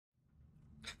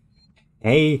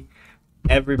Hey,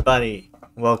 everybody!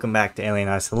 Welcome back to Alien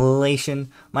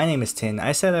Isolation. My name is Tin.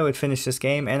 I said I would finish this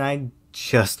game, and I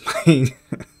just might.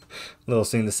 A little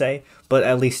soon to say, but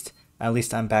at least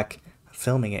I'm back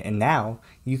filming it, and now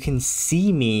you can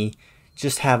see me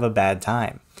just have a bad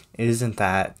time. Isn't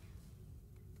that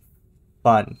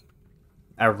fun?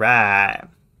 Alright.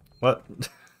 What?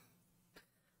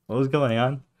 What was going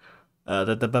on?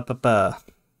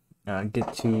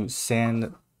 Get to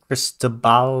San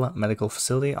Cristobal Medical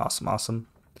Facility. Awesome, awesome.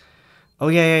 Oh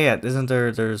yeah. Isn't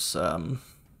there's. Oh,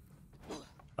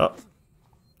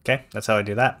 okay. That's how I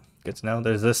do that. Good to know.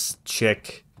 There's this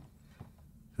chick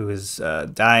who is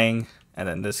dying, and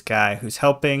then this guy who's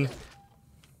helping.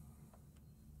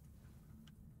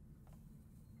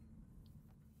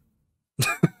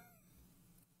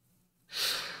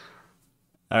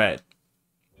 All right.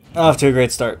 Off to a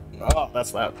great start. Oh,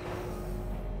 that's loud.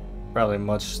 Probably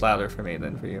much louder for me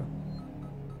than for you.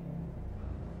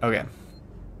 Okay.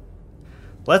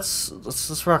 Let's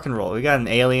rock and roll. We got an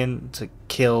alien to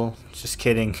kill. Just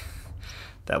kidding.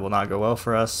 That will not go well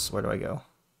for us. Where do I go?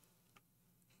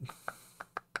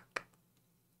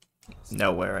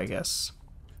 Nowhere, I guess.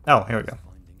 Oh, here we go.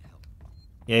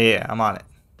 Yeah, I'm on it.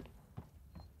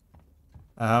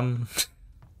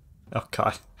 Oh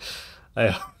god.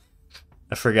 I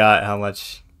I forgot how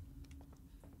much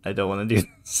I don't want to do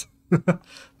this.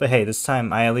 But hey, this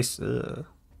time I at least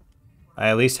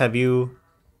have you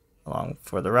along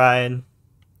for the ride.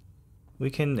 We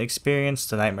can experience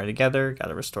the nightmare together.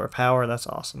 Gotta restore power. That's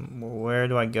awesome. Where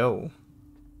do I go?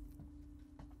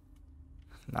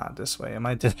 Not this way.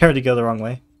 Did I already go the wrong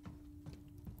way?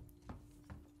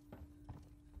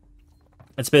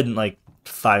 It's been like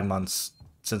 5 months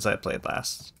since I played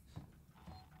last.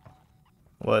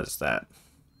 What is that?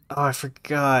 Oh, I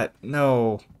forgot.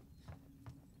 No.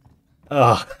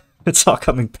 Oh, it's all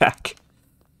coming back.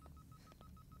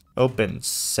 Open,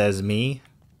 says me.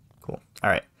 Cool.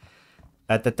 Alright.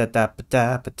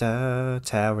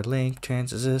 Tower link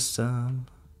transit system.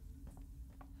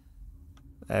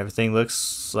 Everything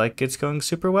looks like it's going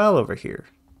super well over here.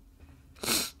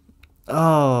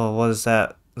 Oh, what is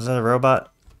that? Is that a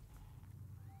robot?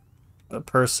 A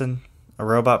person? A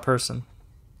robot person?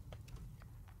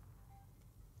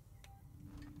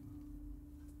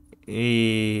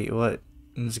 What?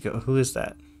 Let's go. Who is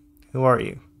that? Who are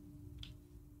you?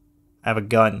 I have a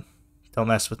gun. Don't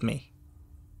mess with me.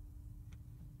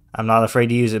 I'm not afraid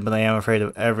to use it, but I am afraid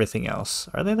of everything else.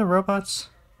 Are they the robots?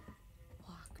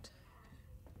 Locked.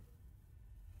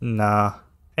 Nah.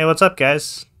 Hey, what's up,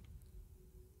 guys?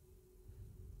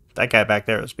 That guy back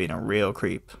there was being a real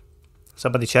creep.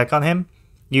 Somebody check on him?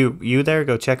 You there?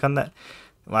 Go check on that.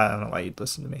 Well, I don't know why you'd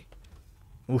listen to me.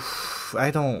 Oof,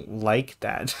 I don't like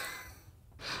that.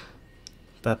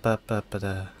 I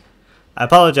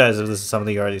apologize if this is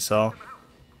something you already saw.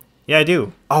 Yeah, I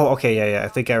do. Oh, okay, yeah. I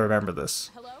think I remember this.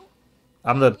 Hello?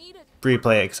 I'm gonna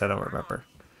replay it because I don't remember.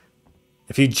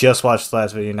 If you just watched the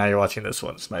last video, now you're watching this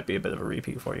one. This might be a bit of a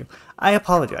repeat for you. I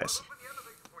apologize.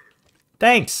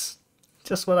 Thanks!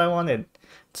 Just what I wanted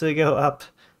to go up.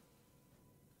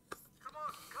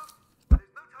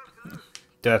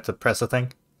 Do I have to press a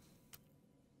thing?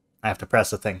 I have to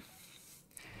press a thing.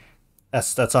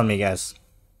 That's on me, guys.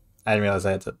 I didn't realize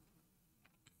I had to,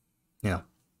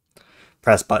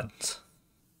 press buttons.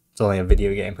 It's only a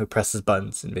video game. Who presses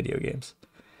buttons in video games?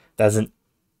 That's an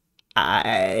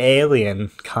alien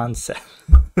concept.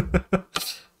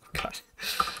 God.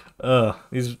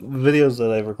 These videos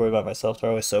that I record by myself are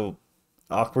always so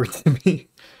awkward to me.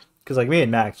 Because like me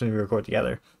and Max, when we record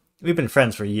together, we've been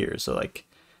friends for years, so like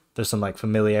there's some like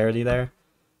familiarity there.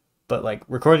 But like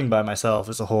recording by myself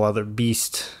is a whole other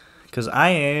beast. Because I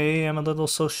am a little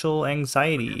social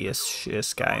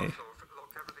anxiety-ish guy.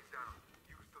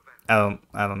 I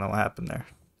don't know what happened there.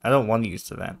 I don't want to use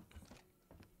the vent.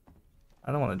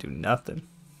 I don't want to do nothing.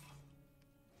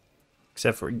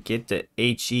 Except for get the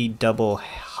HE double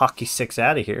hockey sticks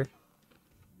out of here.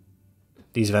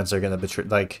 These vents are going to betray,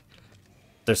 like,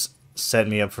 they're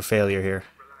setting me up for failure here.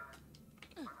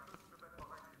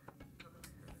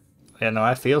 Yeah, no,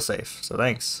 I feel safe, so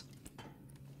thanks.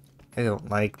 I don't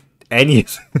like any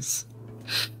of this.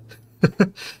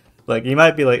 Like, you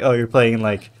might be like, oh, you're playing in,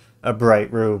 like, a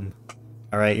bright room.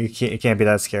 Alright, it can't be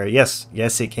that scary. Yes,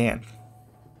 it can.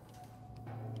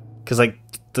 Because, like,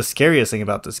 the scariest thing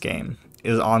about this game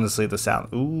is honestly the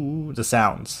sound. Ooh, the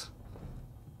sounds.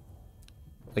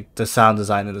 Like, the sound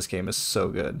design in this game is so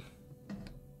good.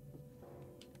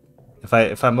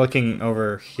 If I'm looking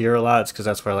over here a lot, it's because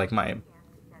that's where, like, my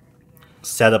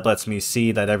setup lets me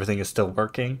see that everything is still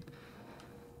working.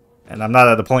 And I'm not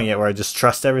at the point yet where I just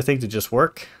trust everything to just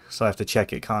work, so I have to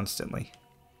check it constantly.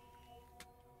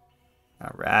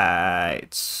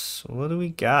 Alright, so what do we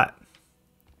got?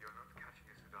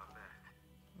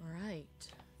 Right.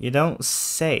 You don't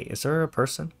say. Is there a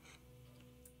person?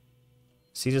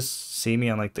 Does he just see me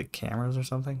on like the cameras or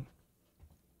something?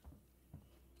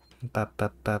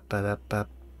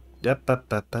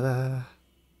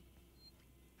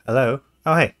 Hello?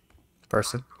 Oh hey,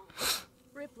 person.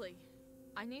 Ripley,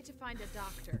 I need to find a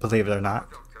doctor. Believe it or not.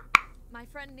 My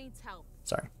friend needs help.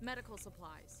 Sorry. Medical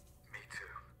supplies. Me too.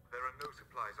 There are no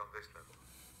supplies on this level.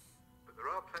 But there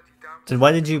are plenty down Then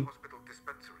why did you hospital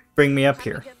dispensary. bring me up How do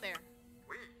we here? get there?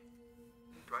 We?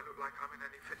 Do I look like I'm in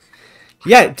any fit state?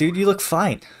 Yeah, dude, you look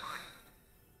fine.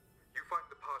 You find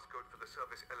the passcode for the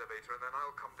service elevator and then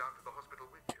I'll come down to the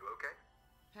hospital with you, okay?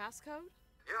 Passcode?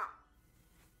 Yeah.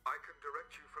 I can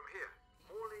direct you from here.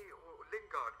 Morley or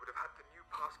Lingard would have had the new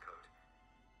passcode.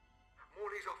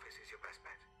 Morley's office is your best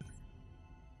bet.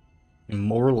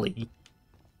 Morley.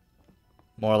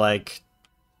 More like,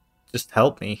 just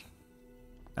help me.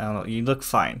 I don't know, you look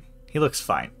fine. He looks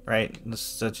fine, right?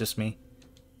 That's just me.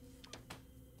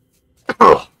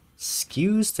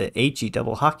 Excuse the HE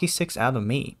double hockey sticks out of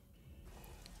me.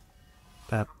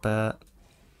 Let's work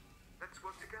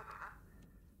together, huh?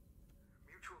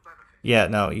 Mutual benefit. Yeah,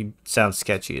 no, you sound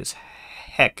sketchy as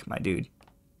heck, my dude.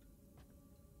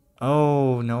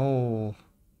 Oh, no.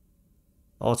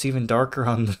 Oh, it's even darker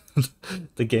on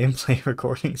the gameplay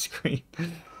recording screen.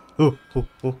 Ooh, ooh,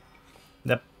 ooh.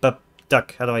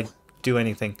 Duck, how do I do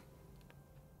anything?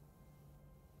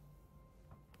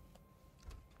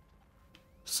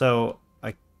 So,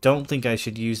 I don't think I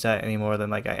should use that any more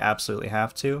than like I absolutely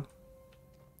have to.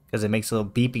 Because it makes a little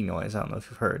beeping noise. I don't know if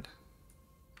you've heard.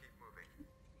 Keep moving.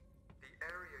 The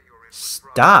area you're in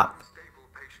Stop stable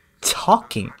patients.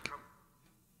 talking.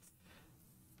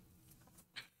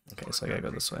 Okay, so I gotta go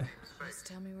this way. Just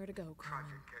tell me where to go, Coleman.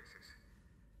 Tragic cases.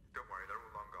 Don't worry, they're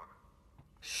all long gone.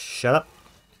 Shut up,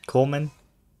 Coleman.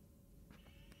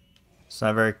 It's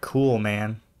not very cool,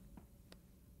 man.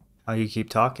 How you keep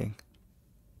talking.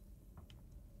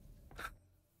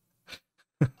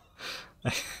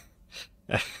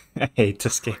 I hate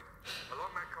this game. Along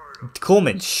that corridor.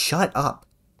 Coleman, shut up.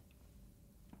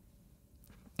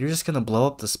 You're just gonna blow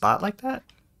up the spot like that?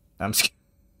 I'm just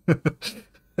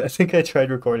I think I tried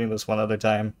recording this one other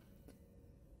time.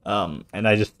 And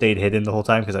I just stayed hidden the whole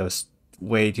time because I was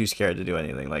way too scared to do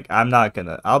anything. Like,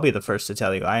 I'll be the first to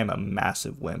tell you, I am a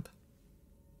massive wimp.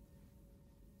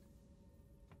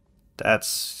 That's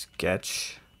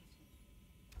sketch.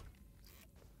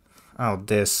 Oh,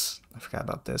 this. I forgot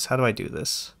about this. How do I do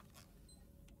this?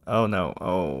 Oh, no.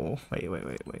 Oh, wait.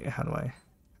 How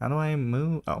do I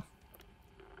move? Oh.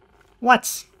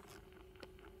 What?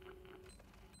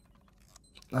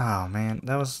 Oh, man.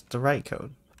 That was the right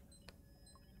code.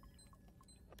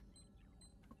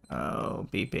 Oh,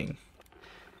 beeping.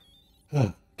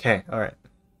 Okay, alright.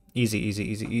 Easy. You're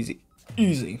there.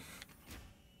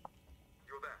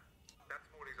 That's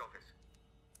Morley's office.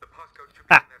 The passcode should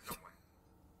be in there somewhere.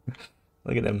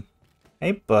 Look at him.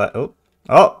 Hey, but oh,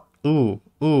 ooh,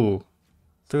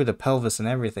 through the pelvis and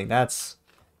everything. That's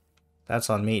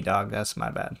on me, dog. That's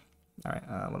my bad. All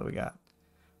right, what do we got?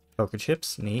 Poker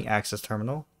chips, neat. Access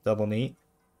terminal, double neat.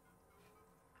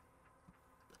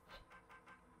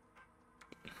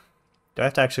 Do I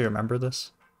have to actually remember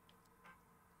this?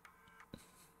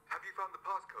 Have you found the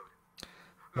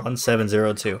passcode?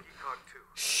 1702. Card two.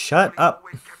 Shut up.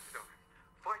 Always kept it on him.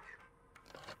 Find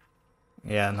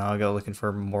him. Yeah, now I'll go looking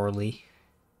for Morley.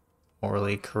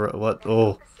 What?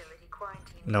 Oh.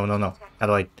 No. How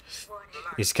do I?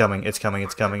 He's coming. It's coming.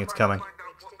 Find out what that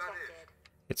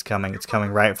is. It's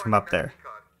coming right from up there.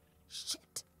 Card.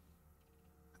 Shit.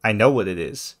 I know what it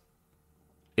is.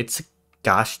 It's a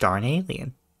gosh darn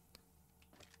alien.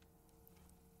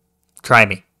 Try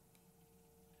me.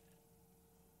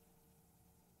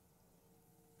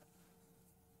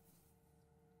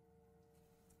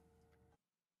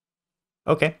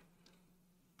 Okay.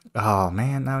 Oh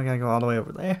man, now we gotta go all the way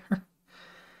over there.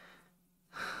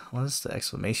 What is the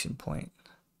exclamation point?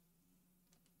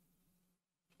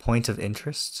 Point of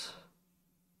interest?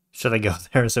 Should I go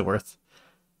there? Is it worth?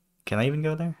 Can I even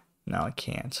go there? No, I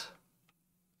can't.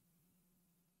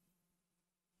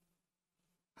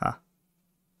 Huh.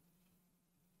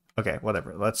 Okay,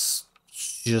 whatever. Let's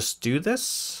just do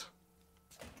this.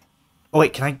 Oh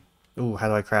wait, can I? Ooh, how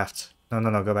do I craft? No.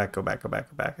 Go back.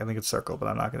 I think it's circle, but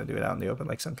I'm not gonna do it out in the open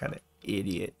like some kind of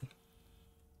idiot.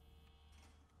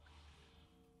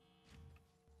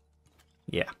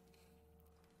 Yeah.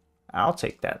 I'll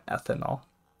take that ethanol.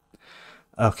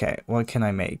 Okay, what can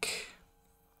I make?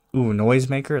 Ooh,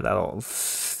 noisemaker. That'll.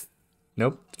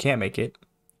 Nope, can't make it.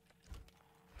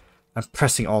 I'm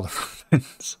pressing all the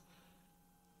buttons.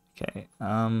 Okay.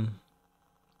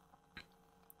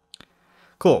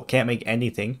 Cool. Can't make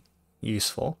anything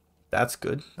useful. That's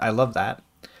good. I love that.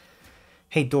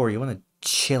 Hey, door, you want to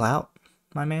chill out,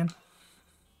 my man?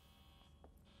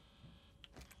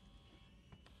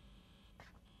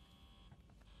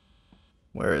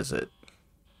 Where is it?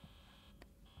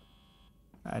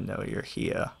 I know you're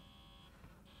here.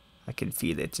 I can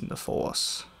feel it in the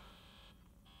force.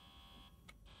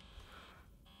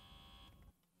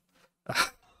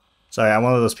 Sorry, I'm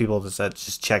one of those people that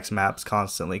just checks maps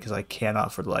constantly because I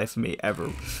cannot for the life of me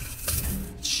ever.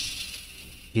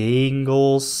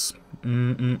 Jingles.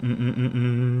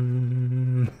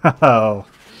 Oh.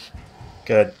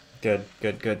 Good. Good.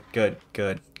 Good. Good. Good.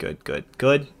 Good. Good. Good.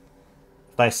 Good.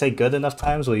 If I say good enough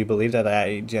times, will you believe that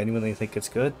I genuinely think it's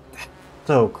good?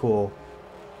 So cool.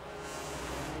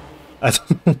 I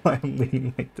don't know why I'm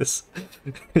leaning like this.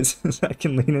 I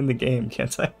can lean in the game,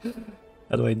 can't I?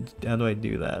 How do I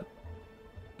do that?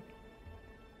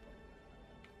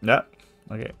 No.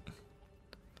 Okay.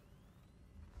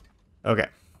 Okay.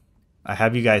 I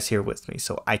have you guys here with me,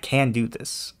 so I can do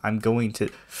this. I'm going to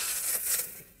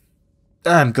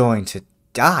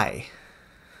die.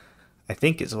 I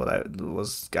think is what I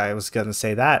was gonna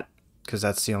say that, because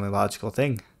that's the only logical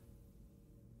thing.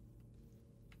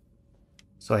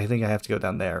 So I think I have to go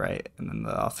down there, right? And then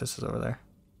the office is over there.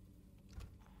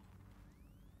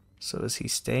 So is he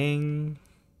staying?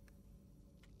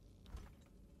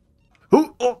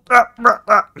 Ooh, oh,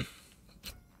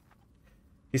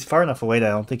 He's far enough away that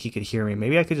I don't think he could hear me.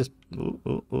 Maybe I could just... Ooh,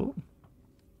 ooh, ooh.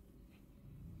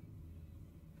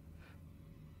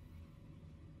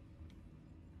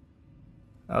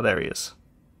 Oh, there he is.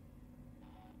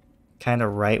 Kind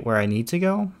of right where I need to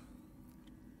go.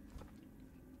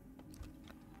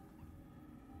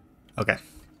 Okay.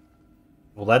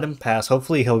 We'll let him pass.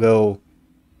 Hopefully he'll go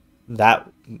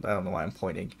that... I don't know why I'm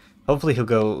pointing. Hopefully he'll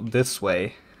go this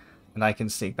way, and I can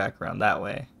sneak back around that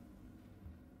way.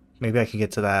 Maybe I can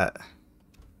get to that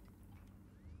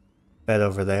bed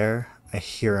over there. I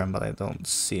hear him, but I don't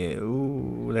see it.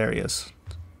 Ooh, there he is.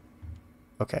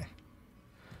 Okay.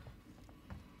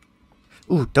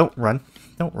 Ooh, don't run.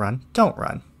 Don't run. Don't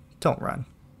run. Don't run.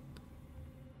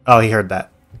 Oh, he heard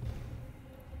that.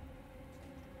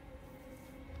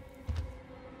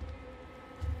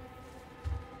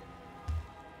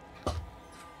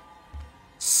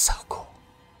 So cool.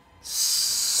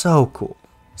 So cool.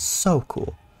 So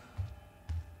cool.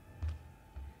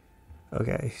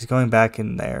 Okay, he's going back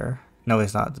in there. No,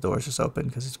 he's not. The door's just open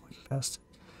because he's walking past it.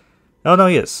 Oh, no,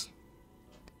 he is.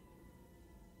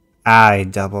 I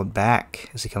doubled back.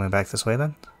 Is he coming back this way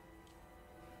then?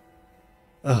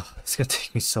 Oh, it's gonna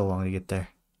take me so long to get there.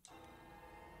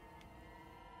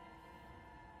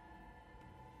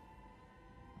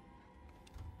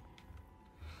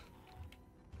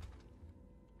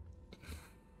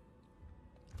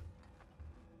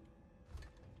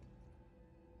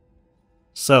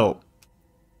 So,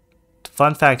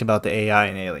 fun fact about the AI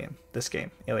in Alien, this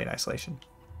game, Alien Isolation.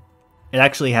 It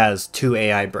actually has two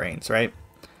AI brains, right?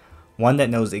 One that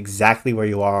knows exactly where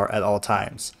you are at all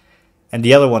times, and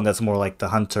the other one that's more like the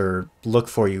hunter look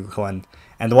for you one.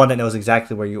 And the one that knows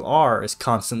exactly where you are is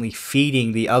constantly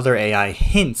feeding the other AI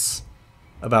hints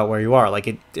about where you are. Like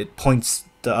it points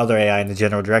the other AI in the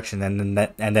general direction, and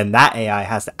then that AI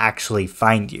has to actually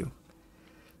find you.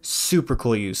 Super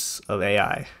cool use of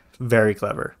AI. Very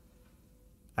clever.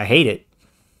 I hate it.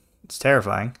 It's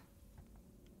terrifying.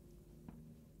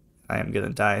 I am gonna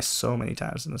die so many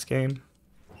times in this game.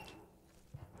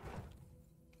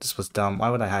 This was dumb.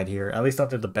 Why would I hide here? At least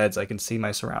under the beds I can see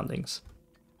my surroundings.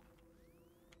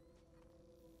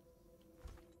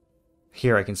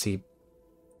 Here I can see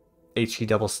HE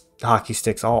double hockey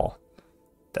sticks all.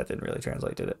 That didn't really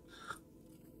translate, did it?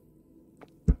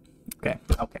 Okay,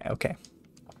 okay, okay.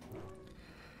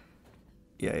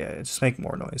 Yeah, just make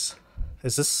more noise.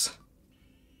 Is this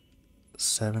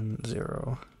 70?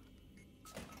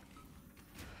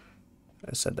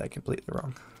 I said that completely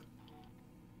wrong.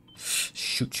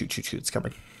 Shoot, it's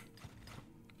coming.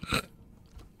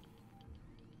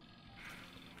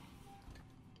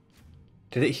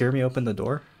 Did it hear me open the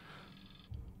door?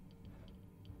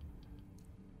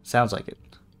 Sounds like it.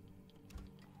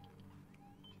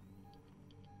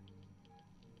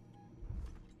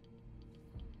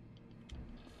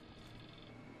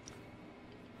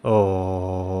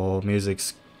 Oh,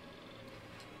 music's...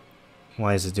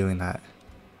 Why is it doing that?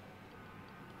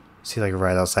 Is he like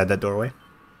right outside that doorway?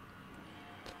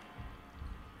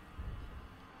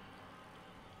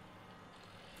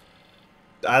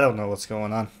 I don't know what's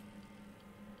going on.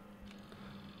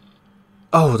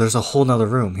 Oh, there's a whole nother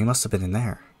room. He must have been in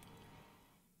there.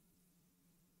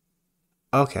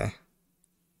 Okay.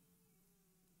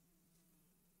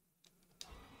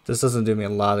 This doesn't do me a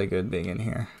lot of good being in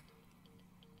here.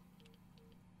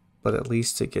 But at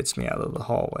least it gets me out of the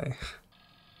hallway.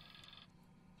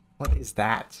 What is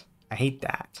that? I hate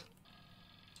that.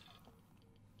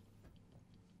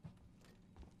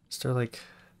 Is there like...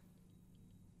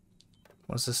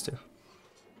 What's this do?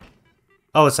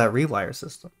 Oh, it's that rewire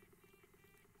system.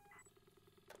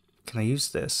 Can I use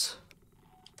this?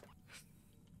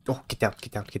 Oh, get down,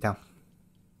 get down, get down.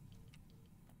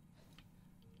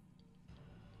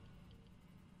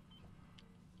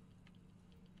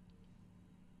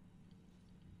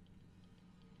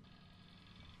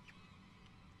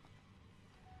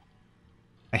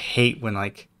 I hate when,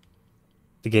 like,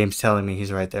 the game's telling me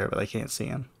he's right there, but I can't see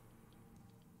him.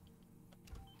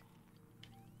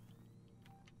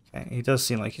 Okay, he does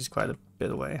seem like he's quite a bit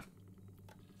away.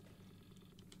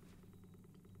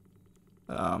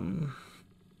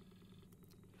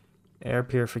 Air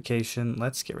purification.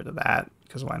 Let's get rid of that,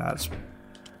 because why not?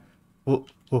 Whoa,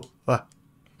 whoa, ah.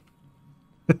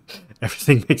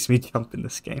 Everything makes me jump in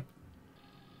this game.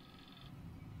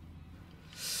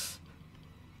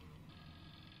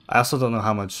 I also don't know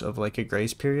how much of like a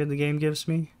grace period the game gives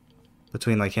me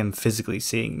between like him physically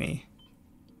seeing me.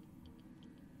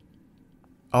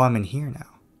 Oh, I'm in here now.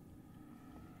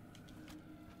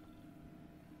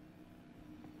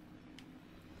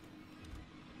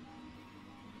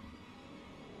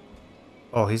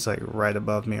 Oh, he's like right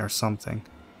above me or something.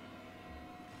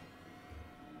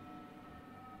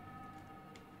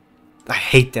 I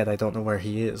hate that I don't know where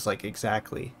he is, like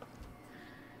exactly.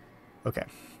 Okay.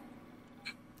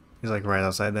 He's like right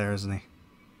outside there, isn't he?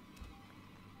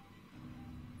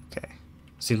 Okay.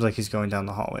 Seems like he's going down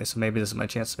the hallway, so maybe this is my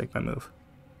chance to make my move.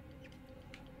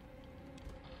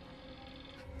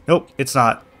 Nope, it's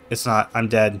not. It's not. I'm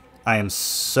dead. I am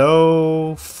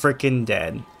so freaking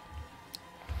dead.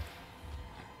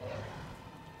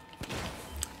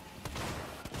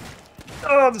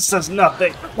 Oh, this does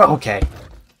nothing. Okay.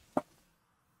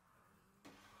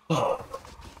 Oh.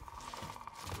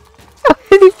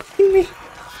 How did he find me?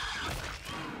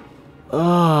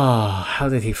 Oh, how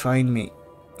did he find me?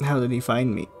 How did he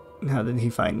find me? How did he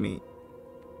find me?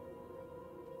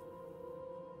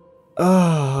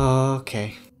 Oh,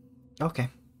 okay. Okay.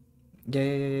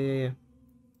 Yeah.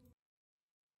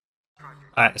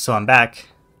 Alright, so I'm back.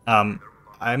 I'm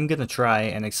gonna try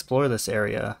and explore this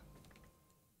area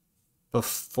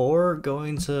before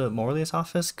going to Morley's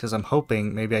office, because I'm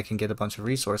hoping maybe I can get a bunch of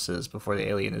resources before the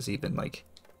alien is even, like,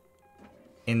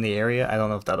 in the area. I don't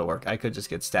know if that'll work. I could just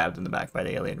get stabbed in the back by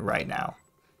the alien right now.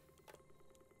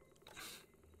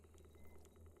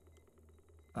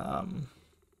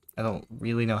 I don't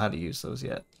really know how to use those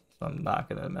yet, so I'm not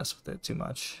gonna mess with it too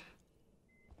much.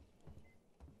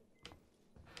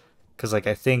 Because, like,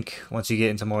 I think once you get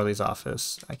into Morley's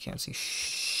office, I can't see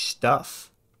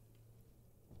stuff.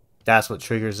 That's what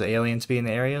triggers the alien to be in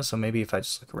the area, so maybe if I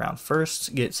just look around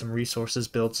first, get some resources,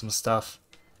 build some stuff,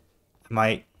 I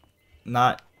might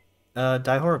not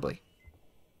die horribly.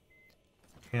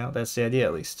 You know, that's the idea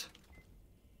at least.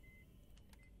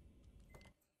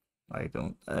 I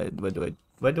don't, what do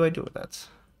I do with that?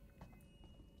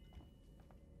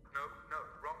 No,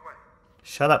 wrong way.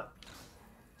 Shut up.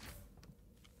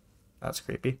 That's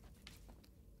creepy.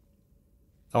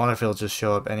 I wonder if it'll just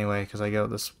show up anyway, because I go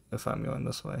this, if I'm going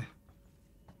this way.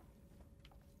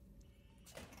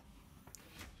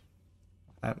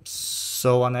 I'm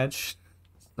so on edge.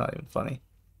 It's not even funny.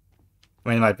 I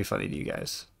mean, it might be funny to you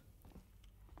guys.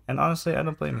 And honestly, I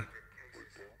don't blame you.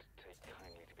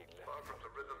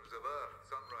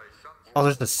 Oh,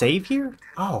 there's the save here?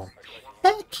 Oh,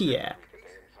 heck yeah.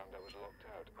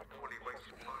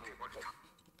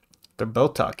 They're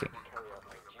both talking.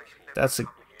 That's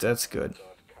good.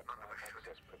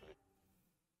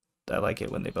 I like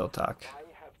it when they both talk.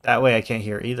 That way I can't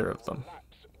hear either of them.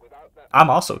 I'm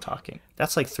also talking.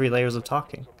 That's like 3 layers of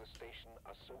talking.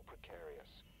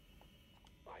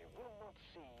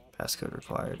 Passcode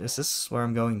required. Is this where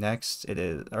I'm going next? It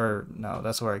is. Or, no,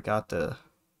 that's where I got the...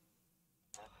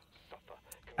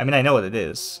 I mean, I know what it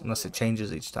is, unless it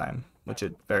changes each time, which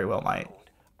it very well might.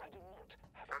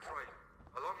 That's right.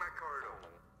 Along that corridor.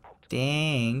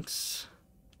 Thanks.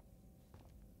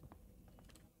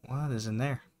 What is in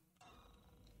there?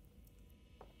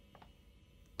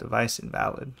 Device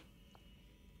invalid.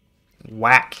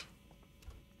 Whack.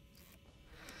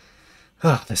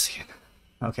 Oh, this again.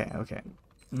 Okay.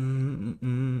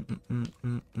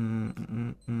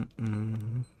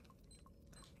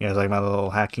 You guys like my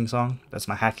little hacking song? That's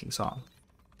my hacking song.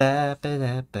 Ba, ba,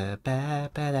 da, ba,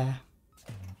 ba, ba, da.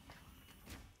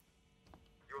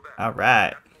 You're there. All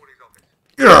right. That's Morley's office.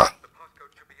 Yeah. The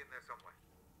passcode should be in there somewhere.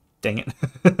 Dang it.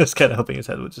 I was kind of hoping his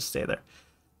head would just stay there.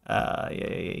 Yeah.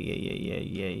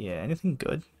 Anything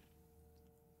good?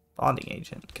 Bonding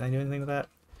agent. Can I do anything with that?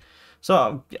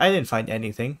 So, I didn't find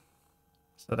anything.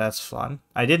 So that's fun.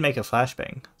 I did make a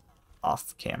flashbang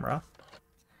off camera.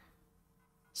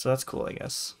 So that's cool, I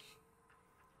guess.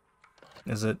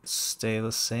 Does it stay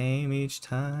the same each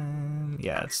time?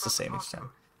 Yeah, it's the same each time.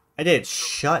 I did.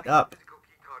 Shut up. Physical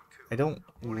key card too. I don't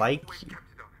like Always you. kept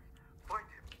it on him. Find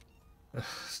him.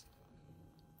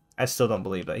 I still don't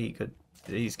believe that he could.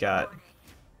 He's got.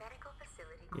 Medical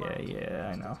facility Yeah,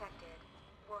 I know. detected.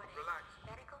 Warning. Relax.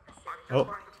 Medical I'm facility just Oh.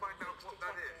 trying to find out what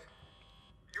that is.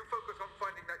 You focus on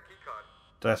finding that key card.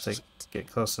 Do I have to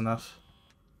get close enough?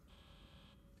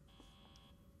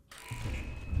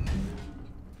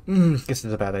 This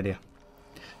is a bad idea.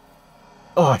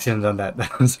 Oh, I shouldn't have done that.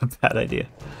 That was a bad idea.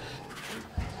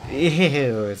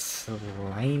 Ew, it's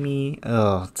slimy.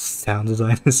 Oh, the sound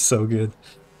design is so good.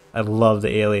 I love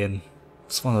the alien.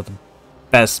 It's one of the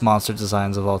best monster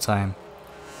designs of all time.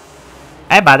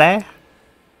 Hey, buddy.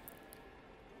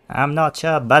 I'm not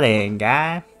your buddy,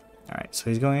 guy. Alright, so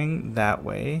he's going that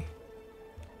way.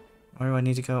 Where do I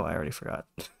need to go? I already forgot.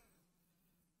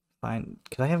 Fine.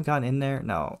 Could I have gotten in there?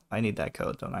 No, I need that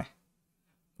code, don't I?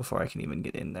 Before I can even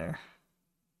get in there.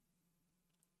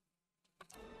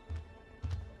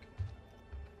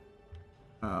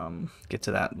 Get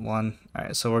to that one.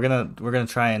 Alright, so we're gonna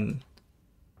try and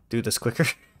do this quicker.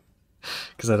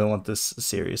 Because I don't want this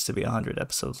series to be 100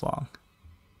 episodes long.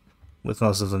 With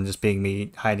most of them just being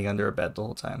me hiding under a bed the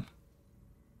whole time.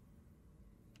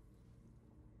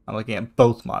 I'm looking at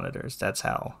both monitors. That's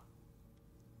how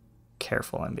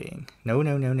careful I'm being. No.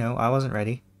 I wasn't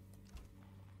ready.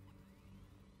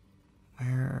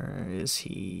 Where is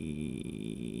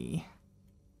he?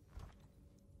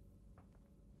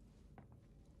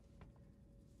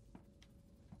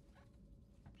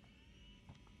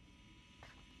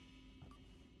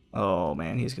 Oh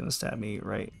man, he's gonna stab me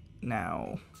right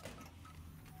now.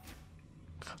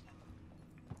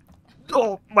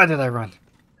 Oh, why did I run?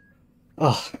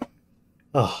 Oh.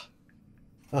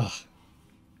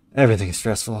 Everything is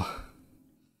stressful.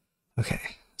 Okay,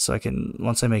 so I can,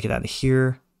 once I make it out of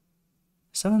here.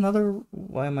 Is that another?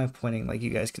 Why am I pointing like you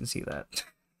guys can see that?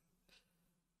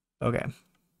 Okay.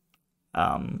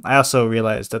 I also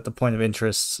realized that the point of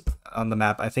interest on the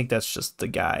map, I think that's just the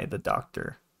guy, the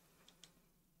doctor.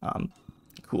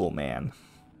 Cool man.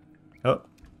 Oh.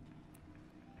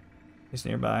 He's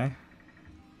nearby.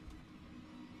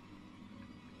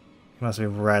 He must be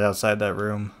right outside that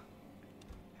room.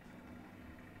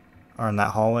 Or in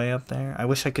that hallway up there. I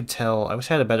wish I could tell. I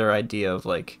wish I had a better idea of,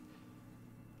 like,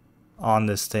 on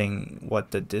this thing,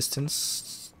 what the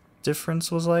distance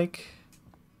difference was like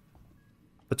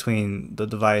between the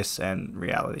device and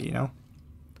reality, you know?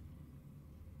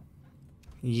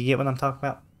 You get what I'm talking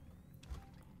about?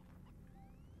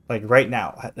 Like, right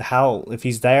now, how, if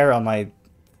he's there on my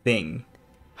thing,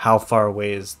 how far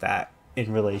away is that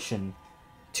in relation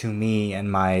to me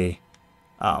and my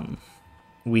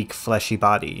weak fleshy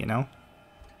body, you know?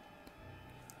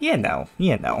 You know.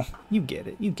 You get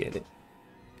it.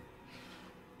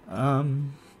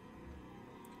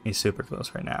 He's super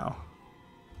close right now.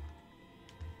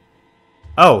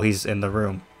 Oh, he's in the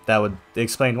room. That would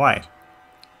explain why.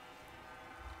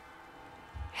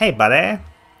 Hey, buddy.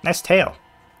 Nice tail.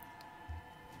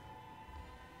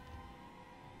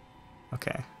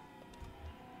 Okay.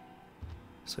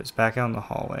 So he's back out in the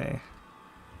hallway.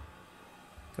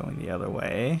 Going the other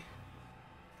way.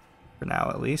 For now,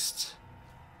 at least.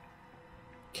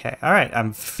 Okay, alright.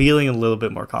 I'm feeling a little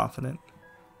bit more confident.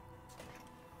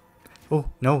 Oh,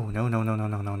 no.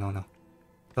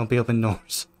 Don't be open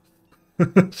doors.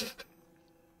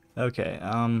 Okay,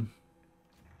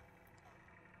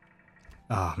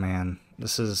 oh, man.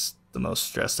 This is the most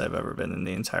stressed I've ever been in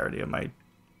the entirety of my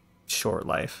short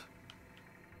life.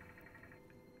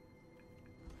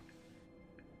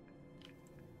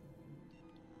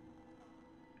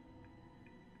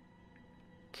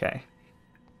 Okay.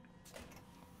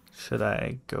 Should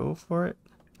I go for it?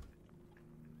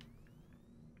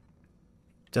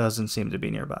 Doesn't seem to be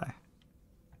nearby.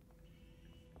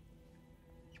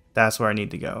 That's where I need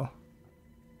to go.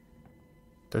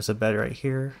 There's a bed right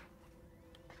here.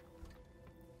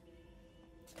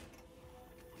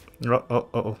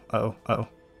 Oh.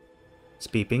 It's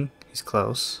beeping. He's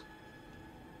close.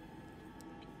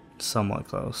 Somewhat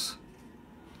close.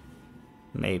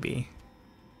 Maybe.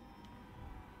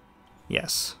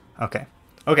 Yes. Okay.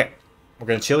 Okay. We're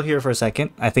going to chill here for a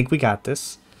second. I think we got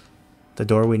this. The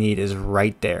door we need is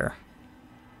right there.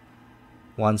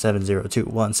 1702.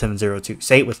 1702.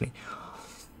 Say it with me.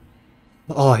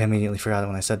 Oh, I immediately forgot it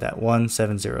when I said that.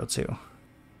 1702.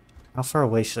 How far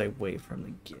away should I wait for him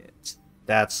to get?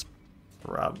 That's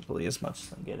probably as much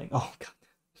as I'm getting. Oh, God.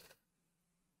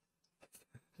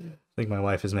 I think my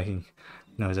wife is making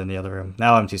noise in the other room.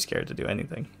 Now I'm too scared to do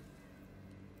anything.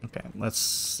 Okay,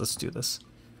 let's do this.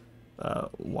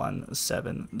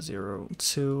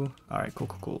 1702. All right,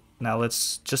 cool. Now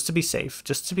let's just to be safe.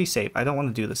 I don't want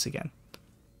to do this again.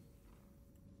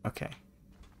 Okay.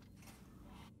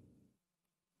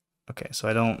 Okay, so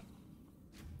I don't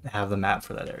have the map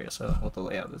for that area, so I don't know what the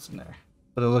layout is in there.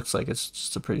 But it looks like it's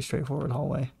just a pretty straightforward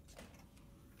hallway.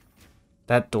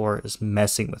 That door is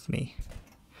messing with me.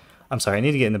 I'm sorry, I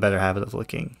need to get in the better habit of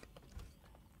looking.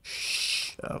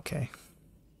 Shh. Okay.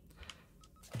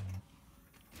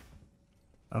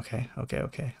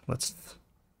 Okay. Let's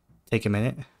take a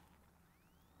minute.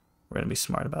 We're gonna be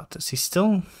smart about this. He's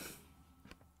still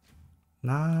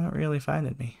not really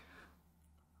finding me.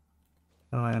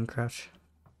 How do I uncrouch?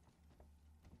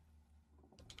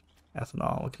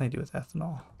 Ethanol. What can I do with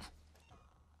ethanol?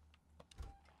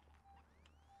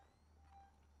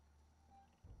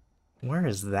 Where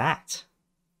is that?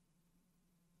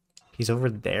 He's over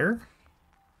there?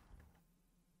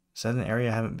 Is that an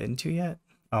area I haven't been to yet?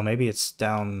 Oh, maybe it's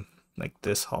down like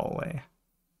this hallway.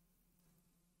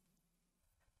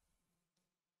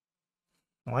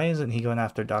 Why isn't he going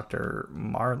after Dr.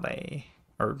 Marley?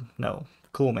 Or no,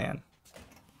 Cool Man.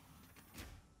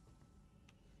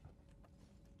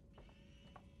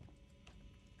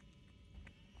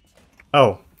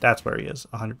 Oh, that's where he is,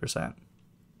 100%.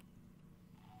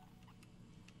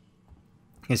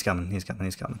 He's coming.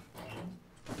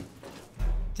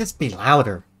 Just be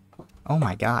louder. Oh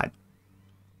my god.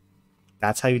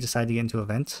 That's how you decide to get into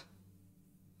events?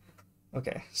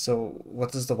 Okay, so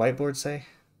what does the whiteboard say?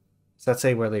 Does that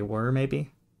say where they were,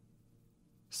 maybe?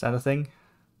 Is that a thing?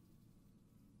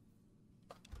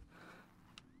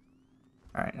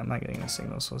 Alright, I'm not getting a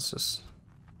signal, so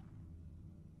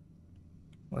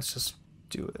let's just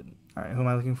do it. Alright, who am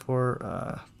I looking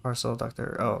for? Parcel,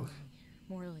 Doctor... Oh.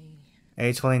 Morley.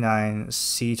 A29,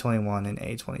 C21, and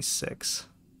A26.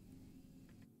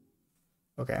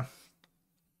 Okay.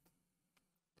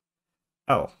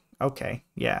 Oh, okay.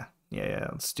 Yeah,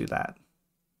 let's do that.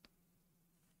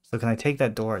 So can I take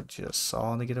that door I just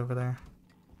saw to get over there?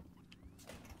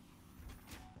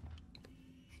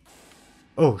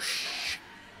 Oh,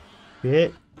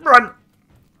 shit. Run!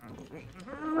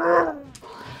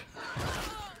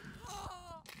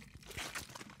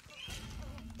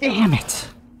 Damn it!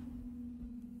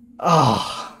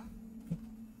 Oh.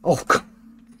 Oh,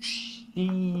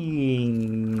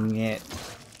 dang it.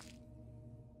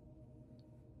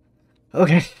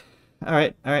 Okay.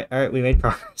 Alright. We made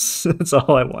progress. That's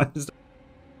all I wanted.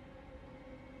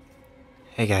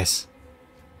 Hey guys.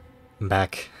 I'm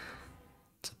back.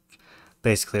 It's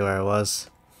basically where I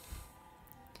was.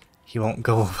 He won't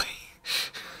go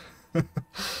away.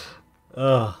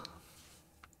 Ugh.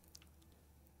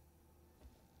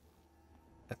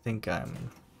 I think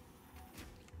I'm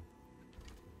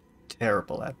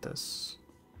terrible at this.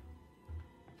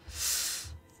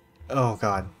 Oh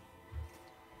god.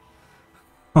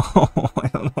 Oh, I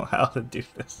don't know how to do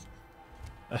this.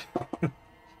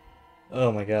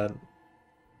 Oh my god.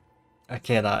 I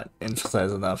cannot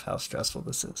emphasize enough how stressful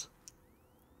this is.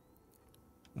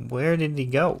 Where did he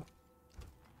go?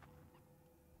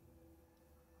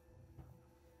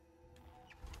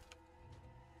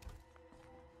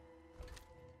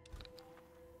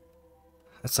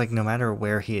 It's like no matter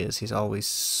where he is, he's always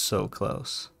so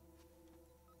close.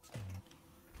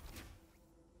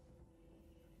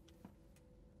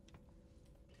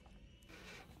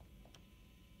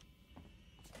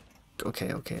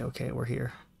 Okay, we're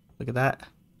here. Look at that.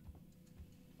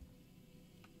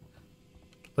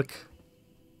 Look.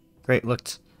 Great,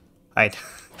 looked. Hide.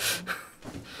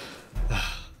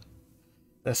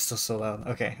 That's still so loud.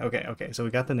 Okay, so we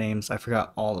got the names. I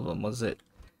forgot all of them. Was it...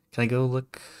 Can I go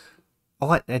look... Oh,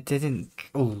 what? I didn't...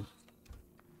 Oh.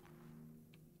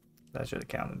 That should have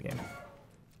counted the game.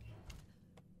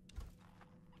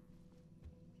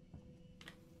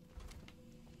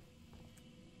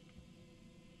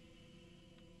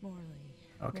 Morley.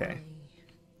 Okay. Morley.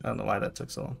 I don't know why that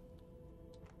took so long.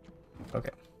 Okay.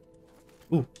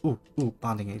 Ooh,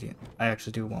 bonding agent. I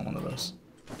actually do want one of those.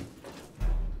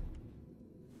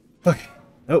 Okay.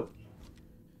 Nope.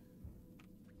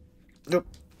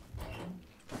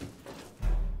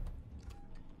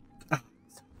 Ah,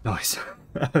 noise.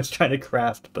 I was trying to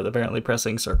craft, but apparently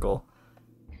pressing circle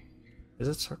Is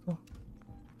it circle?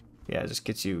 Yeah, it just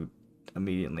gets you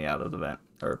immediately out of the vent.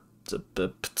 Or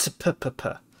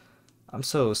I'm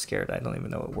so scared I don't even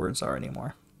know what words are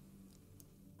anymore.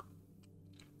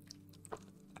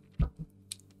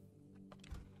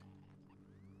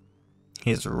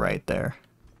 He's right there.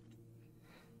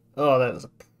 Oh, that is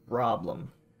a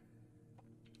problem.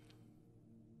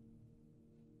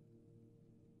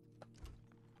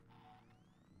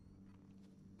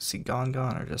 Is he gone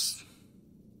or just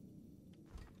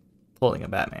pulling a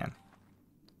Batman?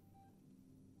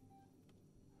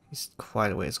 He's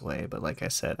quite a ways away, but like I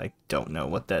said, I don't know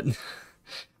what that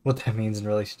what that means in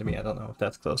relation to me. I don't know if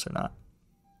that's close or not.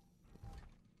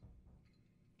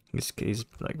 He's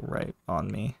like right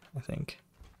on me, I think.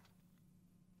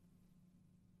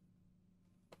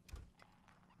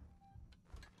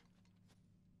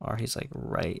 Or he's like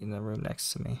right in the room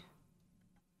next to me.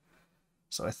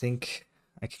 So I think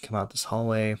I can come out this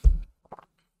hallway,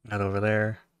 out over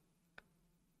there.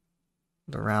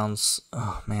 The rounds,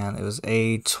 oh man, it was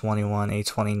A21,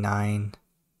 A29.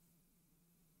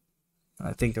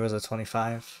 I think there was a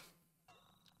 25.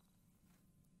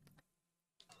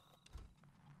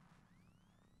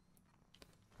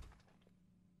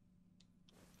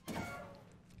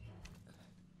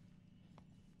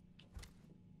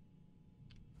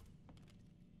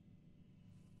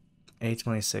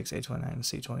 A26, A29,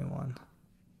 C21.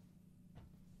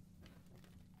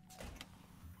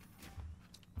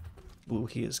 Ooh,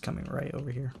 he is coming right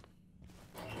over here.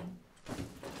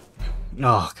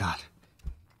 Oh, God.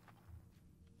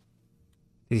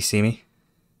 Did he see me?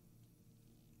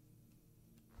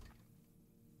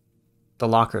 The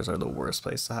lockers are the worst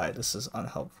place to hide. This is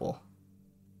unhelpful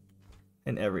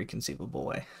in every conceivable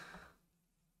way.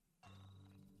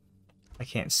 I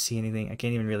can't see anything. I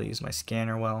can't even really use my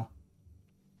scanner well.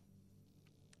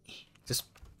 Just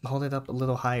hold it up a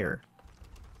little higher.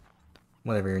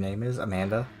 Whatever your name is,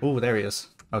 Amanda. Ooh, there he is.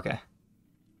 Okay.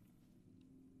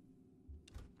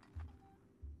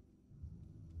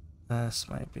 This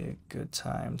might be a good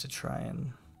time to try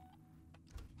and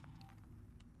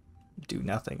do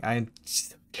nothing. I'm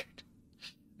so scared.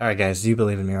 Alright guys, do you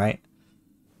believe in me, right?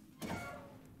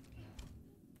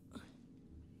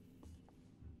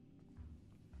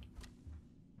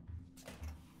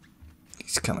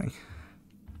 He's coming.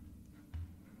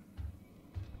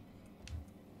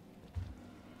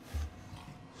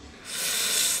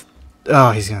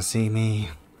 Oh, he's gonna see me.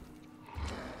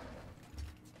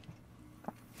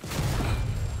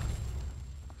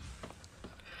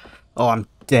 Oh, I'm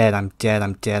dead, I'm dead,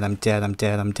 I'm dead, I'm dead, I'm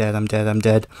dead, I'm dead, I'm dead, I'm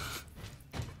dead.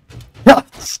 No!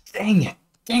 Dang it!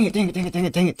 Dang it, dang it, dang it, dang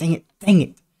it, dang it, dang it, dang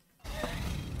it!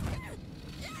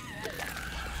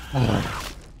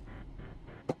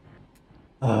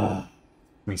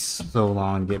 Took me so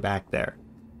long to get back there.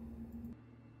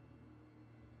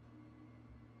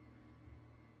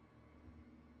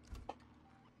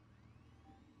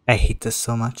 I hate this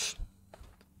so much.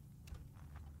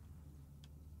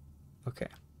 Okay.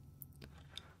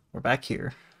 We're back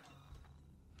here.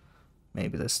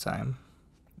 Maybe this time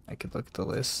I could look at the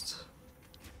list.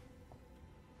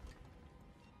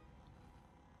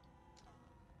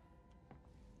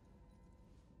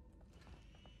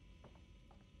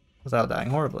 Without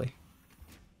dying horribly.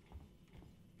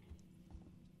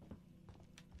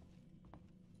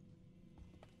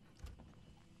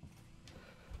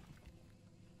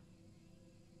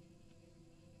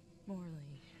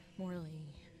 Morley.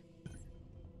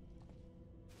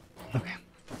 Okay.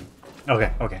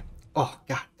 Okay, okay. Oh,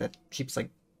 God, that keeps, like,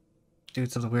 doing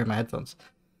something weird in my headphones.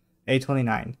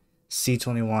 A29,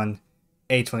 C21,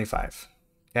 A25.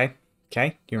 Okay? Okay?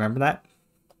 Do you remember that?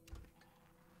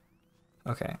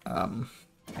 Okay,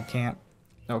 I can't.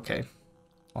 Okay.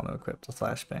 Want to equip the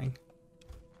flashbang.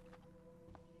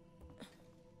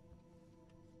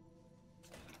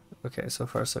 Okay, so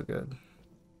far so good.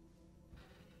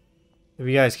 If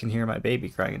you guys can hear my baby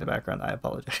crying in the background, I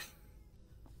apologize.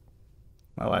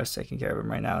 My wife's taking care of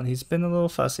him right now, and he's been a little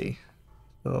fussy.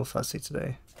 A little fussy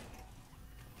today.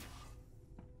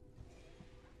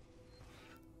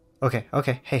 Okay,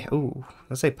 okay, hey, ooh.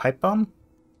 Let's say pipe bomb?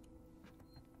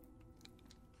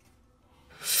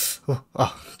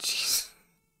 Oh, jeez.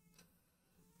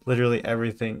 Literally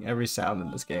everything, every sound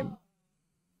in this game.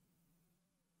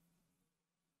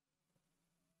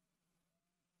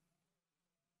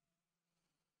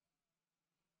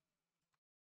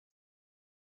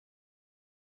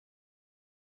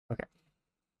 Okay.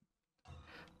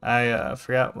 I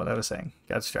forgot what I was saying.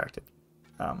 Got distracted.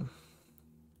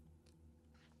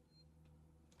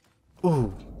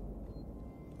 Ooh.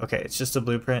 Okay, it's just a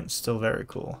blueprint. Still very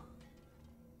cool.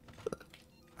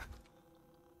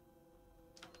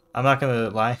 I'm not gonna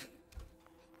lie.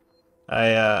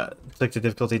 I took the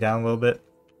difficulty down a little bit.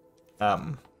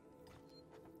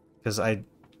 Because I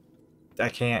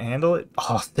can't handle it.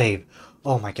 Oh, save.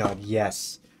 Oh my god,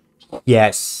 yes.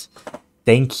 Yes.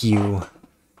 Thank you.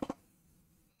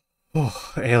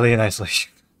 Oh, Alien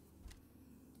Isolation.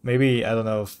 Maybe, I don't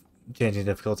know if changing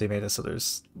difficulty made it so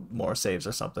there's more saves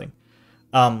or something.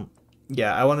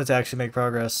 Yeah, I wanted to actually make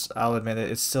progress. I'll admit it.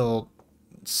 It's still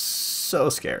so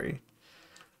scary.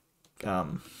 Yeah,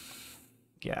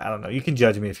 I don't know. You can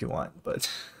judge me if you want, but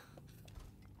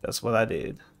that's what I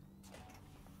did.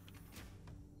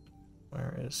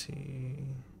 Where is he?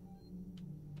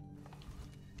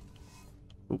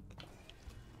 Oop.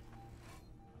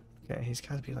 Okay, he's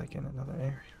got to be like in another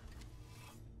area.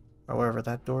 Or wherever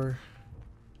that door.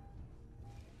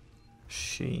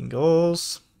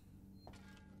 Shingles.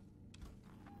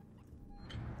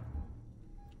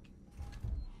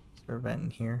 Is there a vent in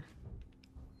here?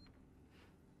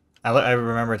 I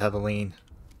remembered how to lean.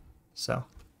 So,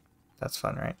 that's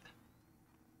fun, right?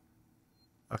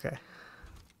 Okay.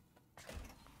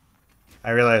 I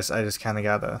realized I just kind of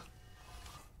gotta...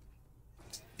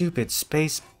 Stupid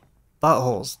space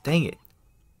buttholes. Dang it.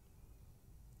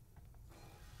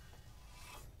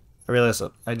 I realized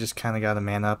I just kind of gotta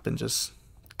man up and just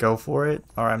go for it,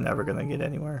 or I'm never gonna get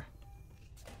anywhere.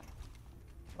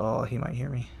 Oh, he might hear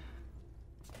me.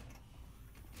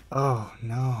 Oh,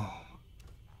 no.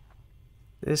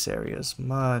 This area is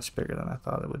much bigger than I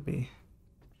thought it would be.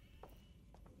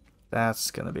 That's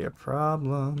gonna be a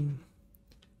problem.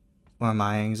 Or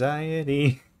my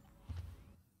anxiety.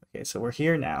 Okay, so we're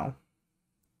here now.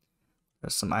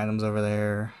 There's some items over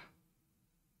there.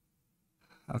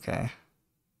 Okay.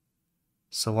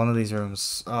 So one of these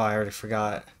rooms... Oh, I already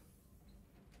forgot.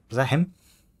 Was that him?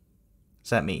 Is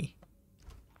that me?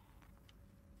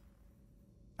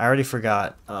 I already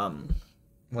forgot.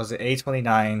 Was it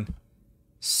A29,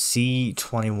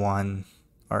 C21,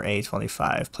 or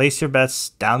A25? Place your bets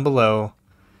down below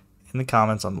in the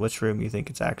comments on which room you think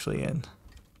it's actually in.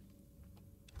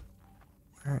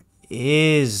 Where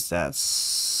is that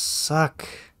suck?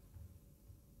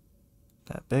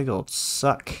 That big old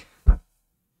suck.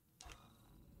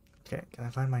 Okay, can I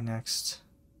find my next?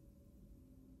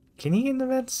 Can he get in the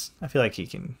vents? I feel like he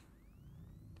can.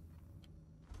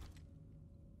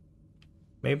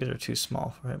 Maybe they're too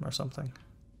small for him or something.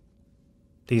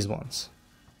 These ones.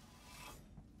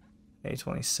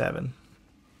 A27.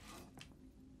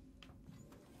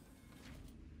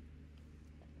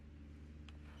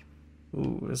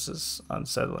 Ooh, this is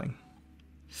unsettling.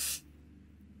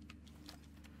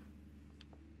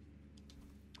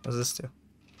 What does this do?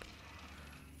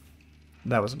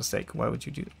 That was a mistake. Why would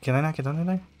you do... Can I not get under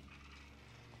there?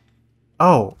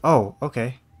 Oh, oh,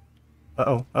 okay.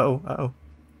 Uh-oh, uh-oh, uh-oh.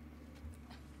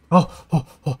 Oh, oh,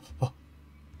 oh, oh.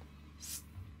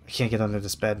 I can't get under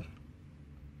this bed.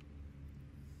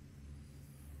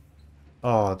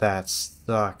 Oh, that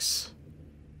sucks.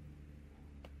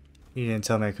 You didn't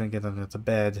tell me I couldn't get under the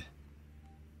bed.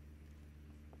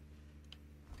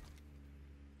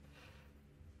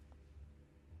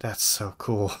 That's so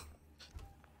cool.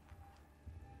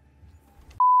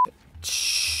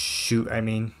 Shoot, I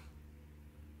mean.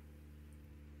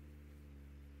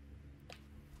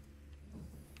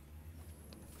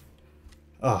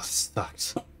 Oh,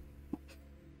 sucks. I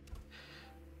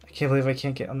can't believe I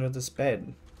can't get under this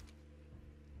bed.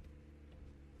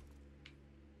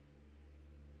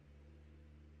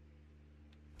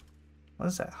 What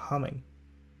is that humming?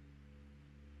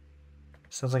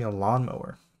 Sounds like a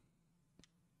lawnmower.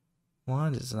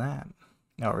 What is that?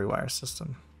 Oh, rewire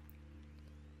system.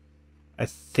 I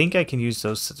think I can use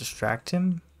those to distract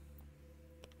him.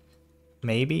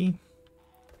 Maybe.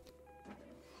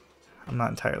 I'm not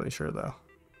entirely sure though.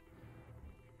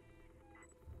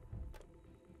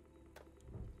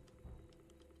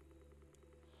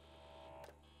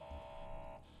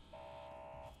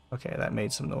 Okay, that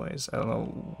made some noise. I don't know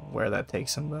where that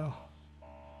takes him though.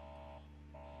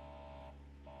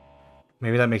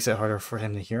 Maybe that makes it harder for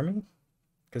him to hear me?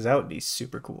 Because that would be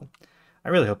super cool. I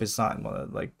really hope it's not in one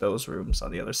of like those rooms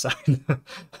on the other side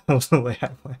of the way I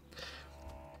went.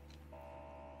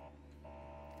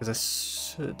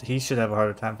 Because he should have a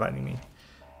harder time finding me.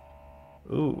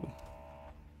 Ooh.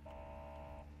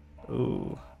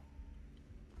 Ooh.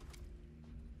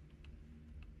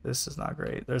 This is not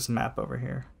great. There's a map over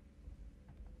here.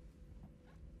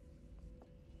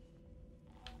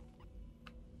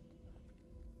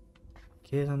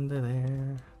 Get under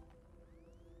there.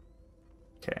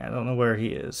 Okay, I don't know where he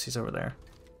is. He's over there.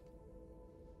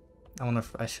 I wonder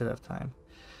if I should have time.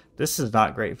 This is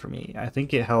not great for me. I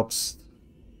think it helps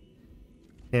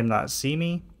him not see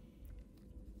me.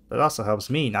 but it also helps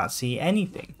me not see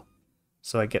anything.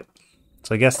 So I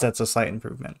guess that's a slight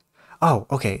improvement. Oh,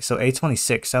 okay, so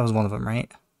A26, that was one of them,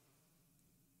 right?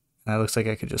 And it looks like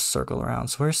I could just circle around.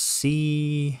 So where's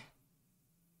C21?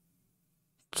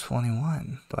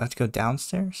 Do I have to go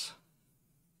downstairs?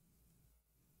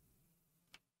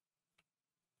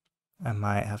 I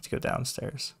might have to go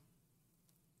downstairs.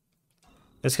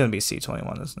 It's going to be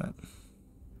C21, isn't it?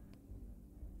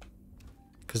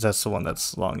 Because that's the one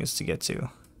that's longest to get to.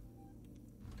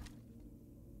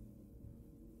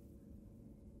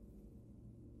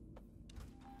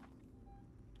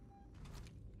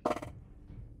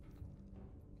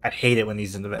 I hate it when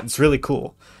he's in the vents. It's really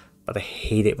cool, but I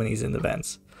hate it when he's in the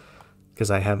vents.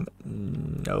 Because I have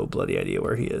no bloody idea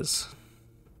where he is.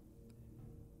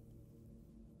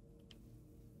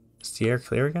 Is the air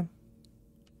clear again?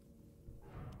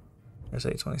 There's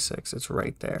A26. It's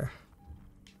right there.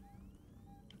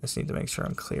 I just need to make sure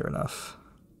I'm clear enough.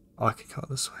 Oh, I can go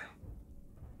this way.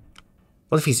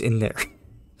 What if he's in there?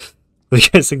 What do you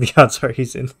guys think the odds are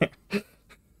he's in there?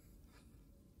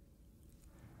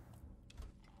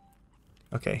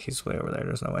 Okay, he's way over there.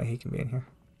 There's no way he can be in here.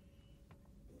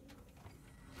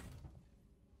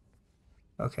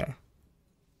 Okay.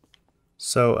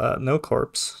 So, no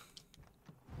corpse.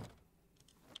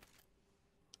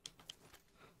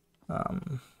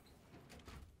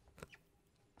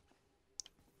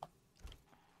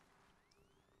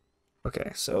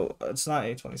 Okay, so it's not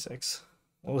A26.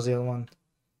 What was the other one?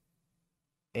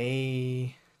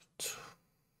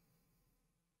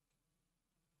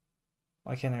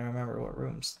 Why can't I remember what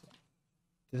rooms?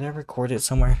 Did I record it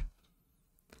somewhere?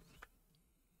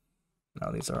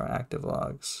 No, these are active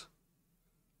logs.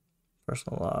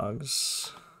 Personal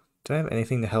logs. Do I have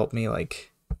anything to help me,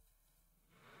 like...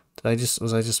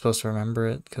 was I just supposed to remember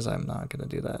it? Because I'm not gonna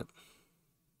do that.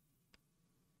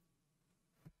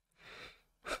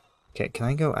 Okay, can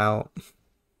I go out?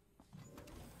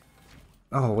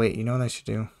 Oh, wait, you know what I should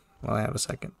do? Well, I have a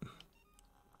second.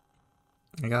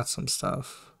 I got some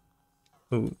stuff.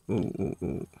 Ooh.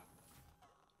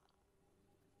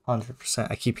 100%.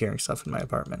 I keep hearing stuff in my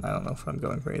apartment. I don't know if I'm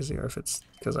going crazy or if it's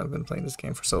because I've been playing this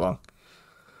game for so long.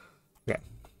 Okay.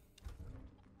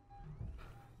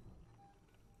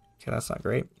 Okay, that's not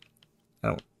great.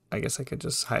 I guess I could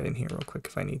just hide in here real quick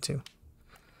if I need to.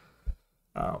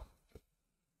 Oh.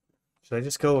 Should I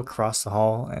just go across the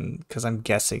hall? And because I'm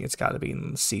guessing it's got to be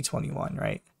in C21,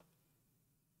 right?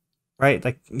 Right?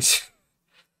 Like,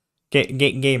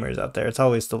 gamers out there, it's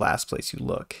always the last place you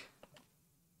look.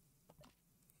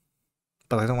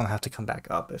 But I don't want to have to come back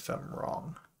up if I'm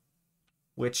wrong.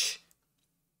 Which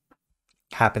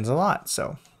happens a lot,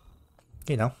 so,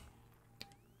 you know.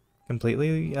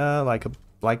 Completely, likeable.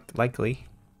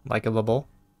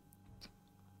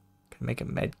 Can make a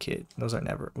med kit. Those are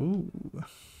never, ooh.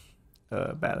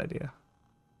 Bad idea.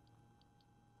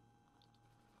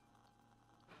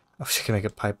 I wish I could make a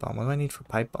pipe bomb. What do I need for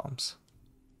pipe bombs?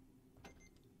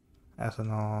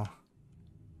 Ethanol.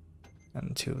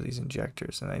 And 2 of these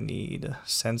injectors. And I need a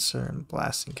sensor and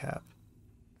blasting cap.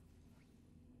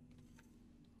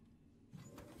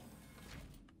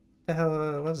 What the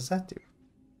hell, what does that do?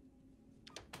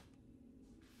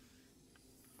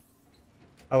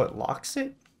 Oh, it locks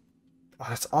it? Oh,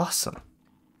 that's awesome.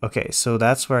 Okay, so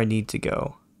that's where I need to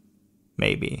go.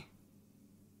 Maybe.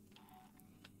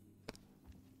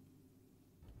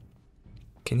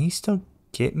 Can he still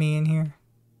get me in here?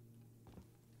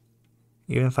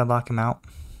 Even if I lock him out?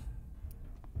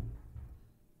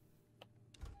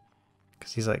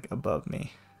 Because he's like above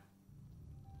me.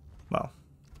 Well,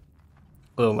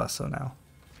 a little less so now.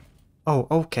 Oh,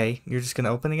 okay. You're just going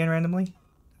to open again randomly?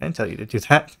 I didn't tell you to do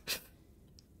that.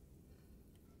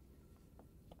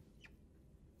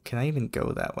 Can I even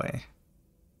go that way?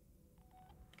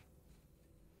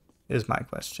 Is my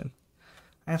question.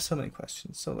 I have so many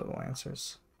questions, so little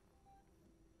answers.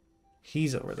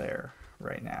 He's over there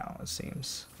right now, it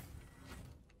seems.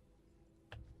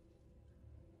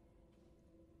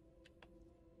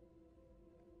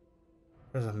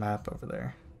 There's a map over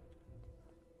there.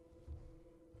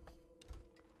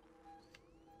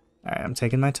 Alright, I'm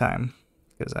taking my time.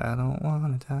 Because I don't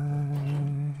want to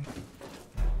die.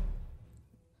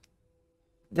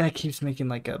 That keeps making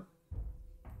like a...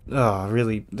 Oh,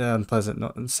 really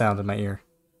unpleasant sound in my ear.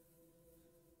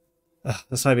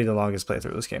 This might be the longest playthrough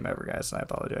of this game ever, guys, and I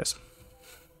apologize.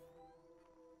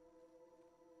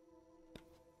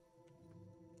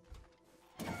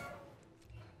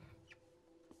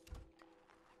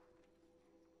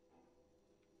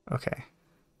 Okay.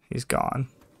 He's gone.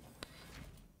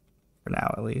 For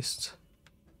now, at least.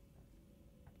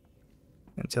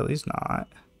 Until he's not.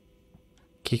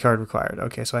 Key card required.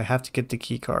 Okay, so I have to get the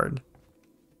key card.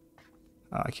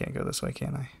 Oh, I can't go this way,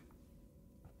 can I?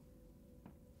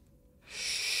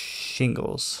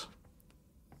 Shingles.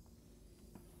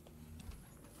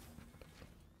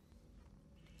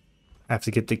 I have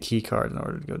to get the key card in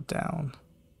order to go down.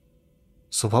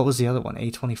 So what was the other one?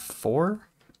 A24?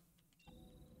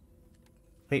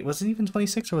 Wait, was it even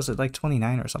 26 or was it like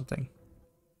 29 or something?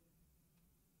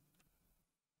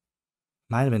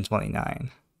 Might have been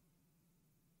 29.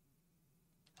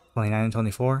 29 and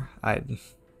 24? I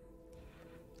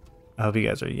hope you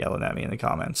guys are yelling at me in the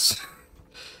comments.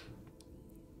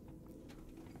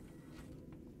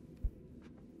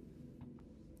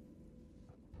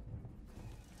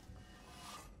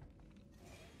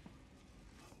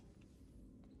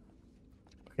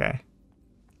 Okay.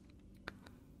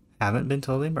 Haven't been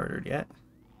totally murdered yet.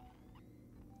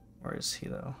 Where is he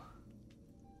though?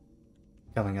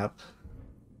 Coming up.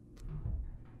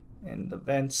 And the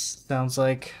vents sounds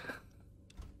like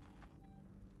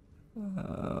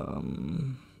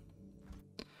man,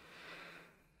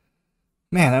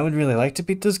 I would really like to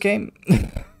beat this game.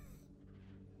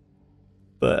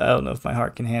 But I don't know if my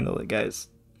heart can handle it, guys.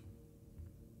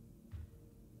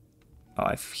 Oh,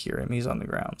 I hear him. He's on the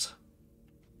ground.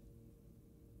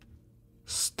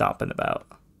 Stomping about.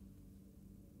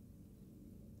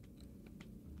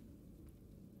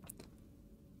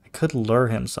 I could lure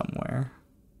him somewhere.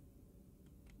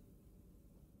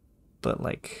 But,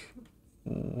 like,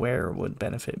 where would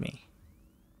benefit me?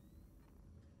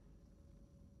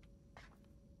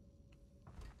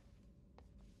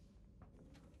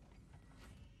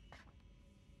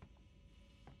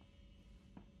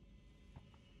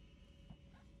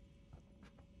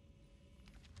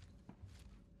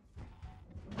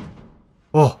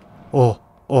 Oh, oh,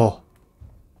 oh.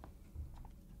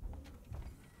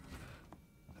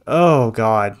 Oh,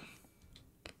 God.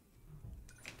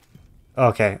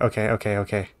 Okay, okay, okay,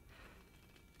 okay.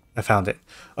 I found it.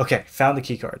 Okay, found the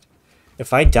key card.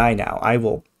 If I die now, I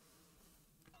will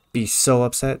be so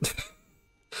upset.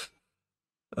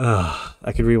 Ugh,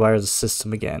 I could rewire the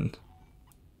system again.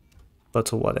 But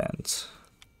to what end?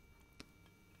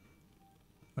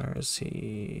 Where is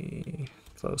he?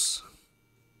 Close.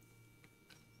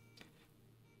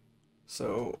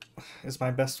 So, is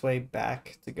my best way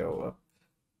back to go up?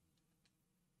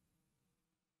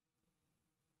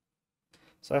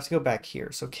 So I have to go back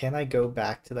here. So can I go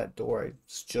back to that door I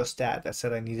was just at that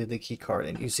said I needed the key card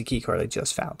and use the key card I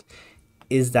just found?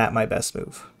 Is that my best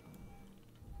move?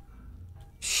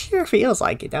 Sure feels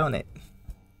like it, don't it?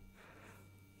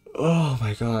 Oh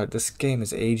my god, this game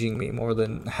is aging me more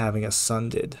than having a son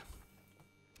did.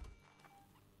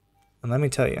 And let me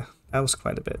tell you, that was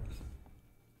quite a bit.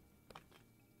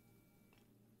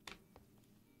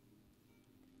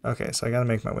 Okay, so I gotta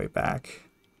make my way back.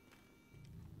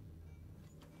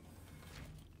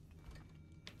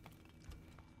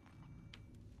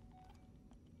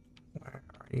 Where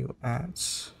are you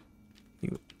at?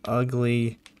 You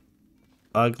ugly,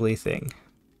 ugly thing.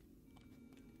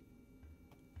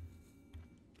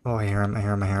 Oh, I hear him, I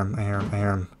hear him, I hear him, I hear him, I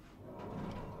hear him.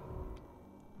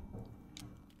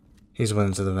 He's went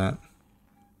into the vent.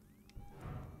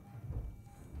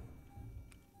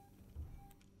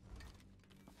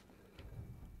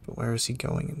 But where is he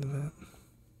going in the vent?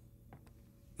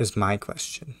 Is my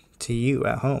question. To you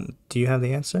at home, do you have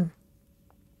the answer?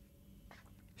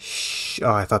 Shh.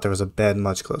 Oh, I thought there was a bed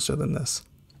much closer than this.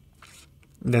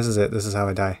 This is it. This is how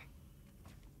I die.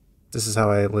 This is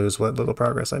how I lose what little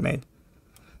progress I made.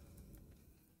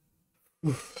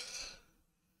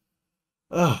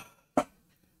 Ugh.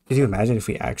 Could you imagine if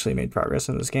we actually made progress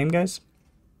in this game, guys?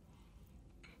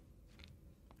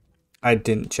 I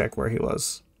didn't check where he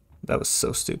was. That was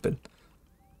so stupid.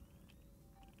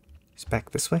 He's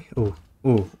back this way? Ooh.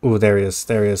 Ooh. Ooh, there he is.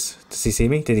 There he is. Does he see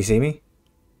me? Did he see me?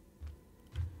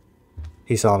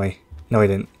 He saw me. No, he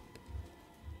didn't.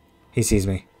 He sees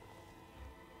me.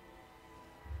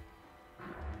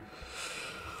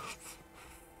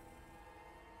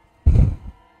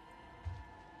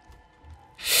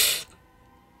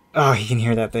 Oh, he can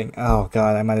hear that thing. Oh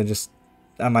god, I might have just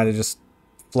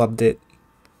flubbed it.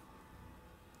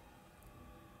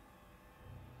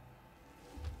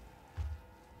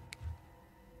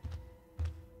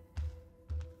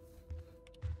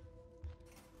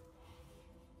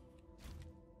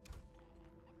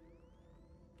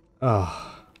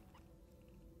 Oh.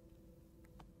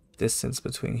 Distance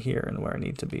between here and where I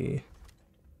need to be.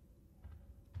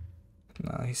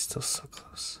 No, he's still so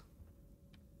close.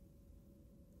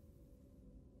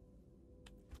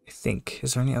 I think.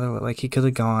 Is there any other way? Like, he could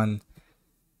have gone.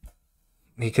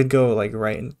 He could go, like,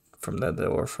 right in from the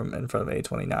door from in front of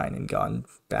A29 and gone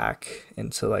back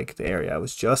into like the area I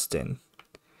was just in.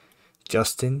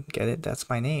 Justin, get it? That's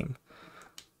my name.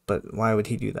 But why would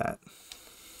he do that?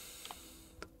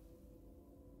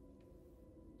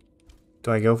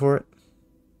 Do I go for it?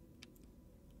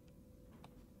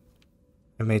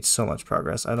 I made so much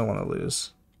progress. I don't want to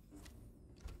lose.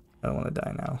 I don't want to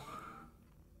die now.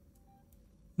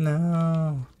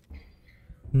 No.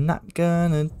 Not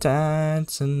gonna die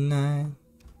tonight.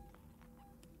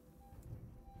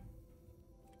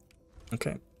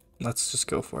 Okay, let's just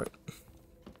go for it.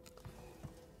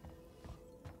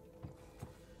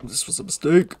 This was a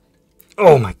mistake.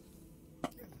 Oh my.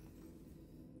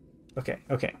 Okay.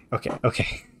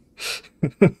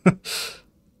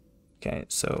 Okay,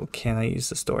 so can I use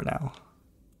this door now?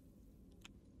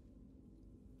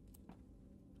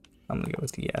 I'm gonna go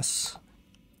with yes.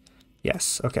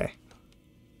 Yes, okay.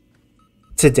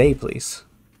 Today, please.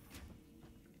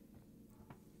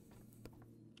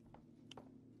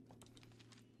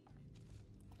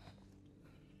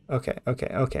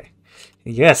 Okay.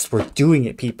 Yes, we're doing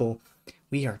it, people.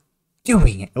 We are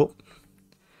doing it. Oh.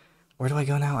 Where do I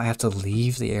go now? I have to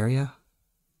leave the area?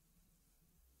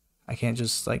 I can't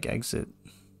just, like, exit.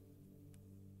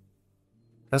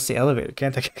 That's the elevator.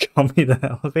 Can't I call me the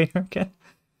elevator again?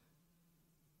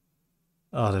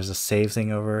 Oh, there's a save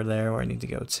thing over there where I need to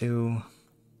go to.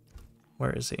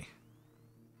 Where is he?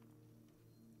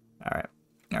 Alright.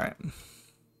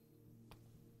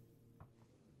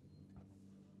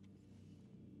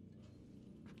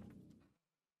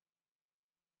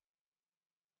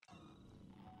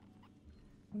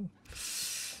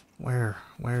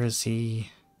 Where is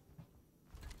he?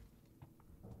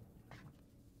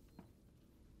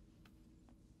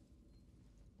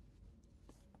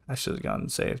 I should have gone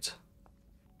and saved.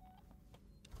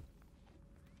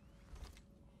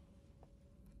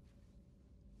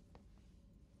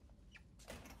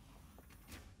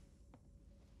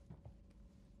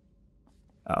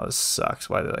 Oh, this sucks.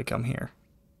 Why did I come here?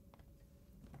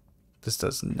 This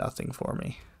does nothing for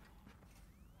me.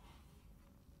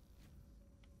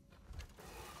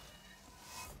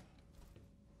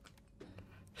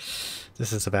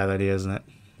 This is a bad idea, isn't it?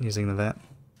 Using the vet.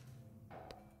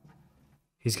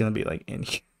 He's gonna be like in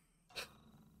here.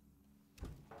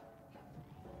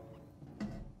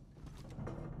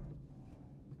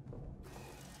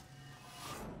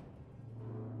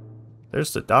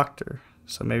 There's the doctor.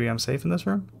 So maybe I'm safe in this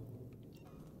room?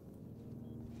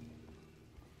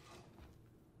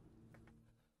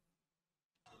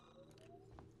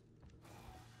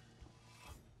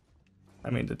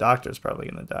 I mean, the doctor's probably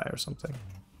gonna die or something.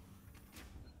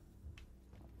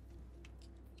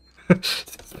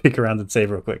 Peek around and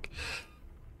save real quick.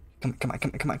 Come on.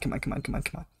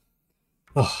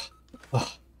 Oh.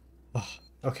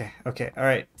 Okay. All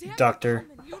right, Damn it, doctor.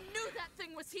 Coleman, you knew that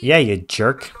thing was here. Yeah, you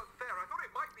jerk. That's not fair. I thought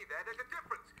it might be there. There's a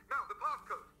difference. Now, the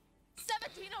passcode.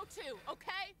 1702,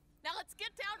 okay? Now let's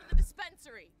get down to the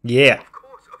dispensary. Yeah, Of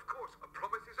course. A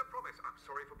promise is a promise. I'm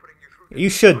sorry for putting you through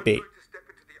you this. should be. I'm going to step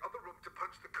into the other room to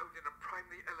punch the code in and prime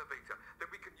the elevator.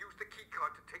 Then we can use the key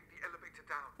card to take the elevator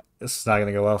down. This is not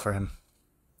gonna go well for him.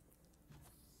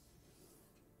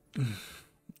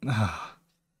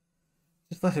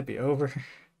 Just let it be over.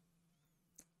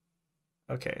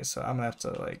 Okay, so I'm gonna have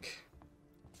to like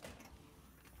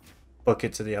book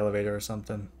it to the elevator or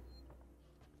something.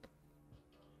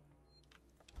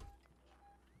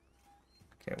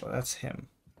 Okay, well that's him.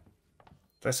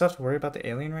 Do I still have to worry about the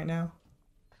alien right now?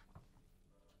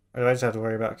 Or do I just have to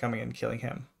worry about coming and killing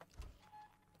him?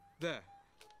 There.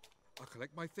 I'll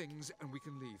collect my things and we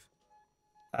can leave.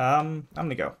 I'm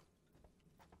gonna go.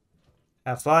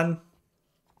 Have fun.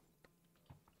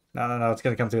 No, it's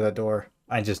gonna come through that door.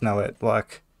 I just know it.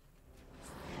 Look.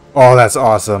 Oh, that's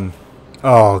awesome.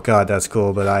 Oh god, that's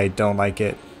cool, but I don't like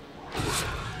it.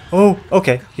 Oh,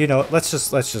 okay. You know what? Let's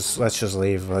just leave. Let's just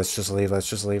leave. Did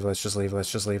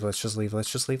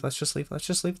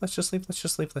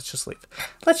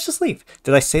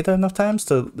I say that enough times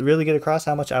to really get across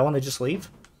how much I want to just leave?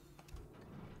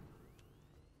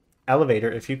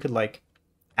 Elevator, if you could like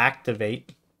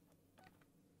activate.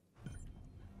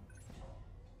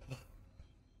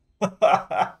 I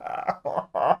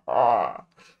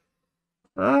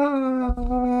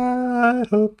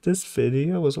hope this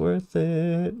video was worth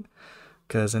it,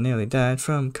 because I nearly died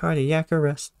from cardiac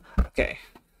arrest. Okay.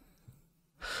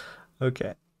 Alright,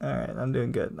 I'm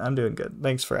doing good.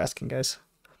 Thanks for asking, guys.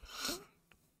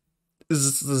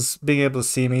 Is this being able to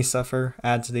see me suffer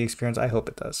add to the experience? I hope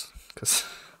it does, because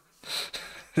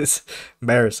it's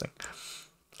embarrassing.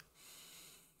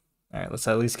 Alright, let's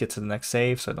at least get to the next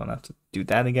save so I don't have to do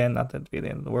that again. Not that it'd be the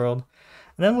end of the world.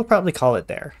 And then we'll probably call it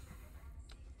there.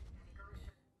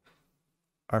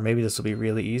 Or maybe this will be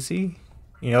really easy.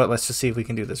 You know what? Let's just see if we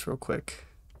can do this real quick.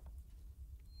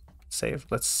 Save.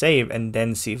 Let's save and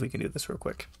then see if we can do this real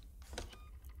quick.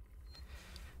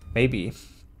 Maybe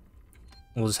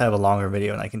we'll just have a longer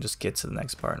video and I can just get to the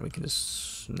next part and we can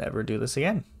just never do this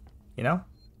again. You know?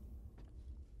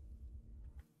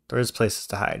 There is places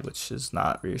to hide, which is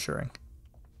not reassuring.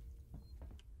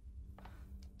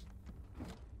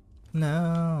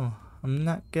 No, I'm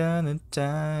not gonna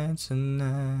die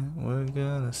tonight. We're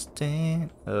gonna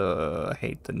stand. I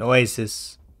hate the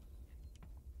noises.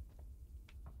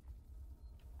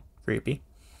 Creepy.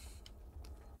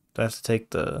 Do I have to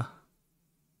take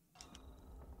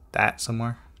that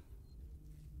somewhere?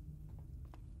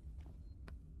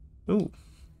 Ooh.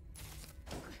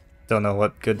 Don't know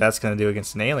what good that's gonna do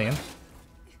against an alien.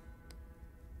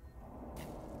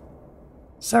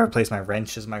 Does that replace my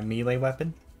wrench as my melee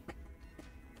weapon?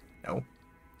 No.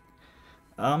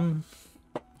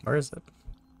 Where is it?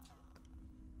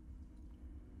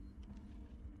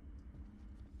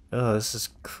 Oh, this is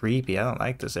creepy. I don't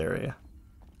like this area.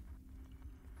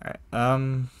 Alright,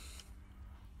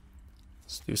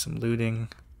 let's do some looting.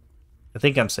 I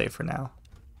think I'm safe for now.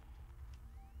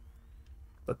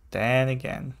 But then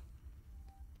again.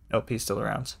 Nope, he's still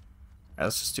around. Alright,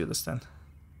 let's just do this then.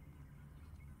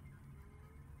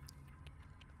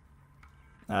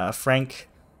 Frank.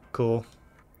 Cool.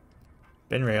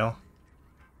 Been real.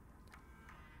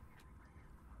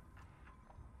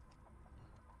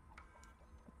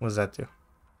 What does that do?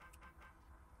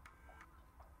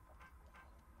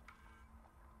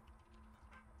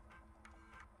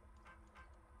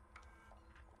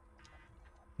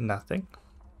 Nothing.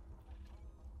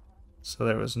 So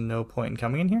there was no point in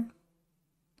coming in here?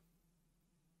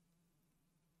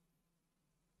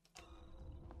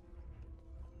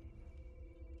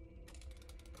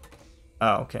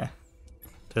 Oh, okay.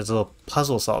 There's a little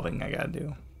puzzle solving I gotta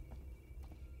do.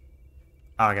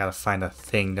 Oh, I gotta find a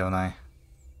thing, don't I?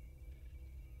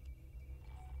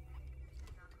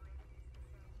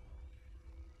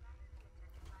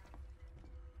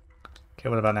 Okay,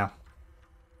 what about now?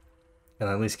 Can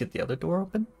I at least get the other door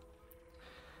open?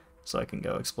 So I can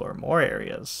go explore more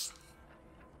areas.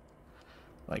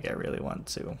 Like I really want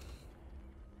to.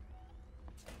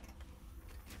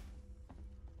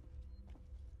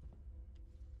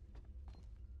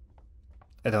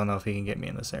 I don't know if he can get me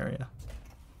in this area.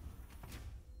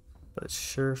 But it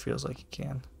sure feels like he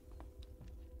can.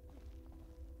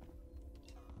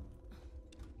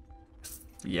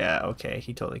 Yeah, okay,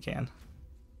 he totally can.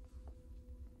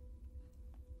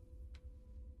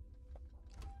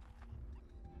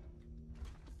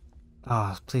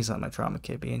 Oh, please let my trauma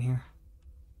kit be in here.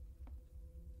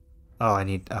 Oh, I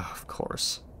need... Oh, of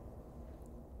course.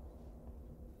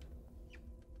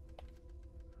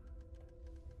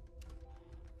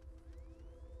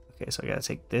 Okay, so I gotta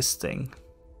take this thing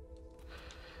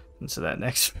into that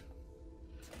next...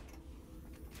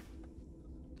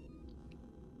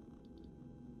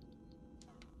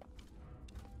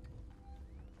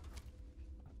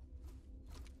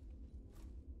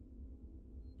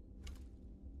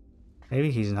 Maybe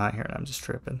he's not here and I'm just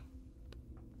tripping.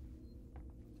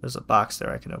 There's a box there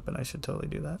I can open. I should totally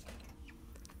do that.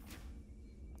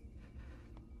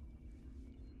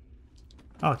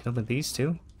 Oh, I can open these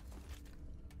too?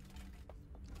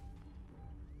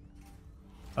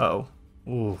 Uh-oh.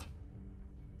 Ooh.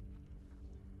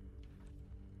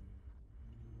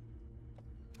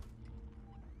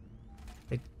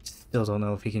 I still don't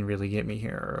know if he can really get me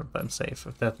here or if I'm safe.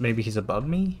 If that maybe he's above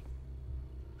me?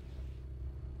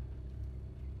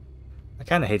 I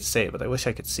kind of hate to say it, but I wish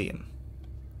I could see him.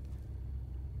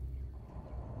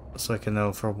 So I can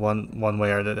know for one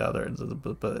way or the other,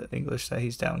 but English, that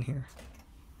he's down here.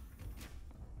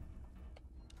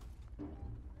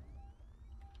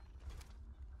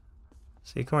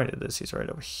 See, according to this, he's right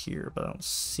over here, but I don't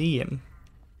see him.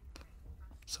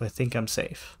 So I think I'm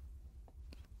safe.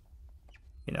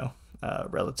 You know,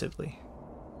 relatively.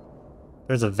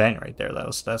 There's a vent right there, though,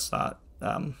 so that's not,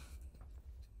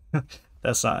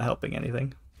 that's not helping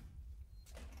anything.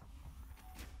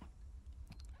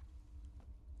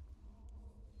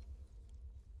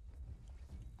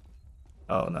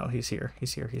 Oh no, he's here.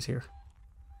 He's here. He's here.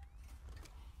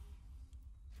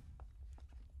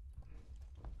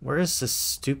 Where is this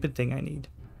stupid thing I need?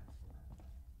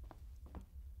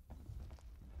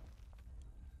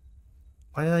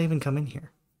 Why did I even come in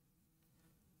here?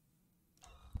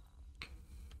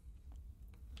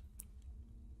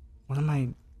 What am I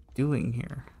doing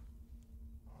here?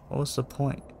 What was the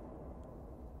point?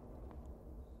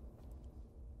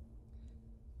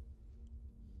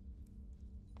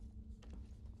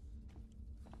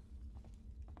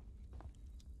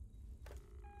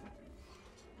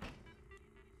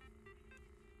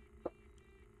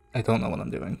 I don't know what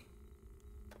I'm doing.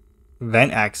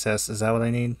 Vent access, is that what I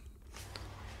need?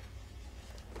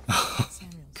 Samuels,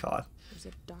 God.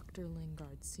 there's a Dr.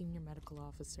 Lingard, senior medical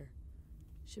officer.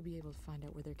 Should be able to find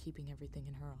out where they're keeping everything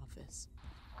in her office.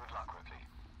 Good luck, Ripley.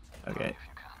 Okay. If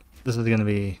you can. This is gonna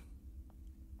be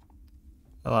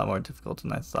a lot more difficult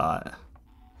than I thought.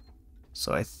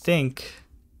 So I think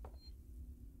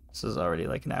this is already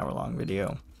like an hour-long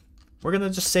video. We're gonna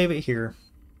just save it here.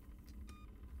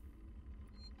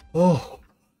 Oh,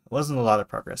 it wasn't a lot of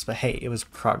progress, but hey, it was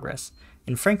progress.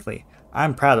 And frankly,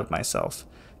 I'm proud of myself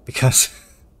because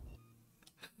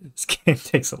this game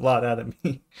takes a lot out of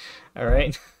me.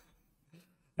 Alright?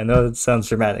 I know it sounds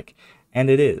dramatic, and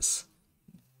it is,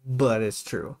 but it's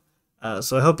true.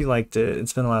 So I hope you liked it.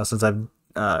 It's been a while since I've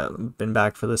been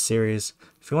back for this series.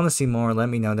 If you want to see more, let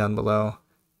me know down below.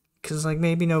 Cause like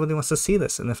maybe nobody wants to see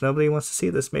this, and if nobody wants to see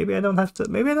this, maybe I don't have to.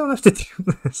 Maybe I don't have to do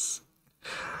this.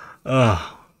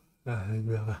 Oh.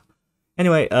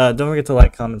 Anyway, don't forget to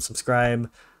like, comment, subscribe.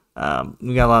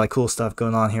 We got a lot of cool stuff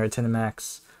going on here at Tin and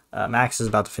Maxx. Maxx is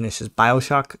about to finish his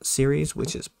Bioshock series,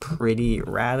 which is pretty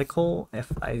radical,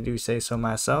 if I do say so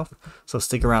myself. So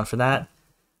stick around for that.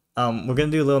 We're gonna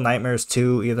do Little Nightmares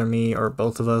 2, either me or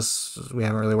both of us. We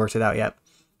haven't really worked it out yet.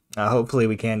 Hopefully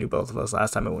we can do both of us.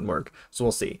 Last time it wouldn't work, so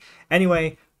we'll see.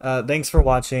 Anyway, thanks for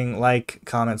watching. Like,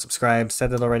 comment, subscribe.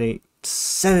 Said it already.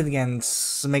 Said it again.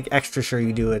 So make extra sure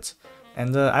you do it.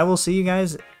 And I will see you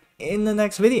guys in the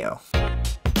next video.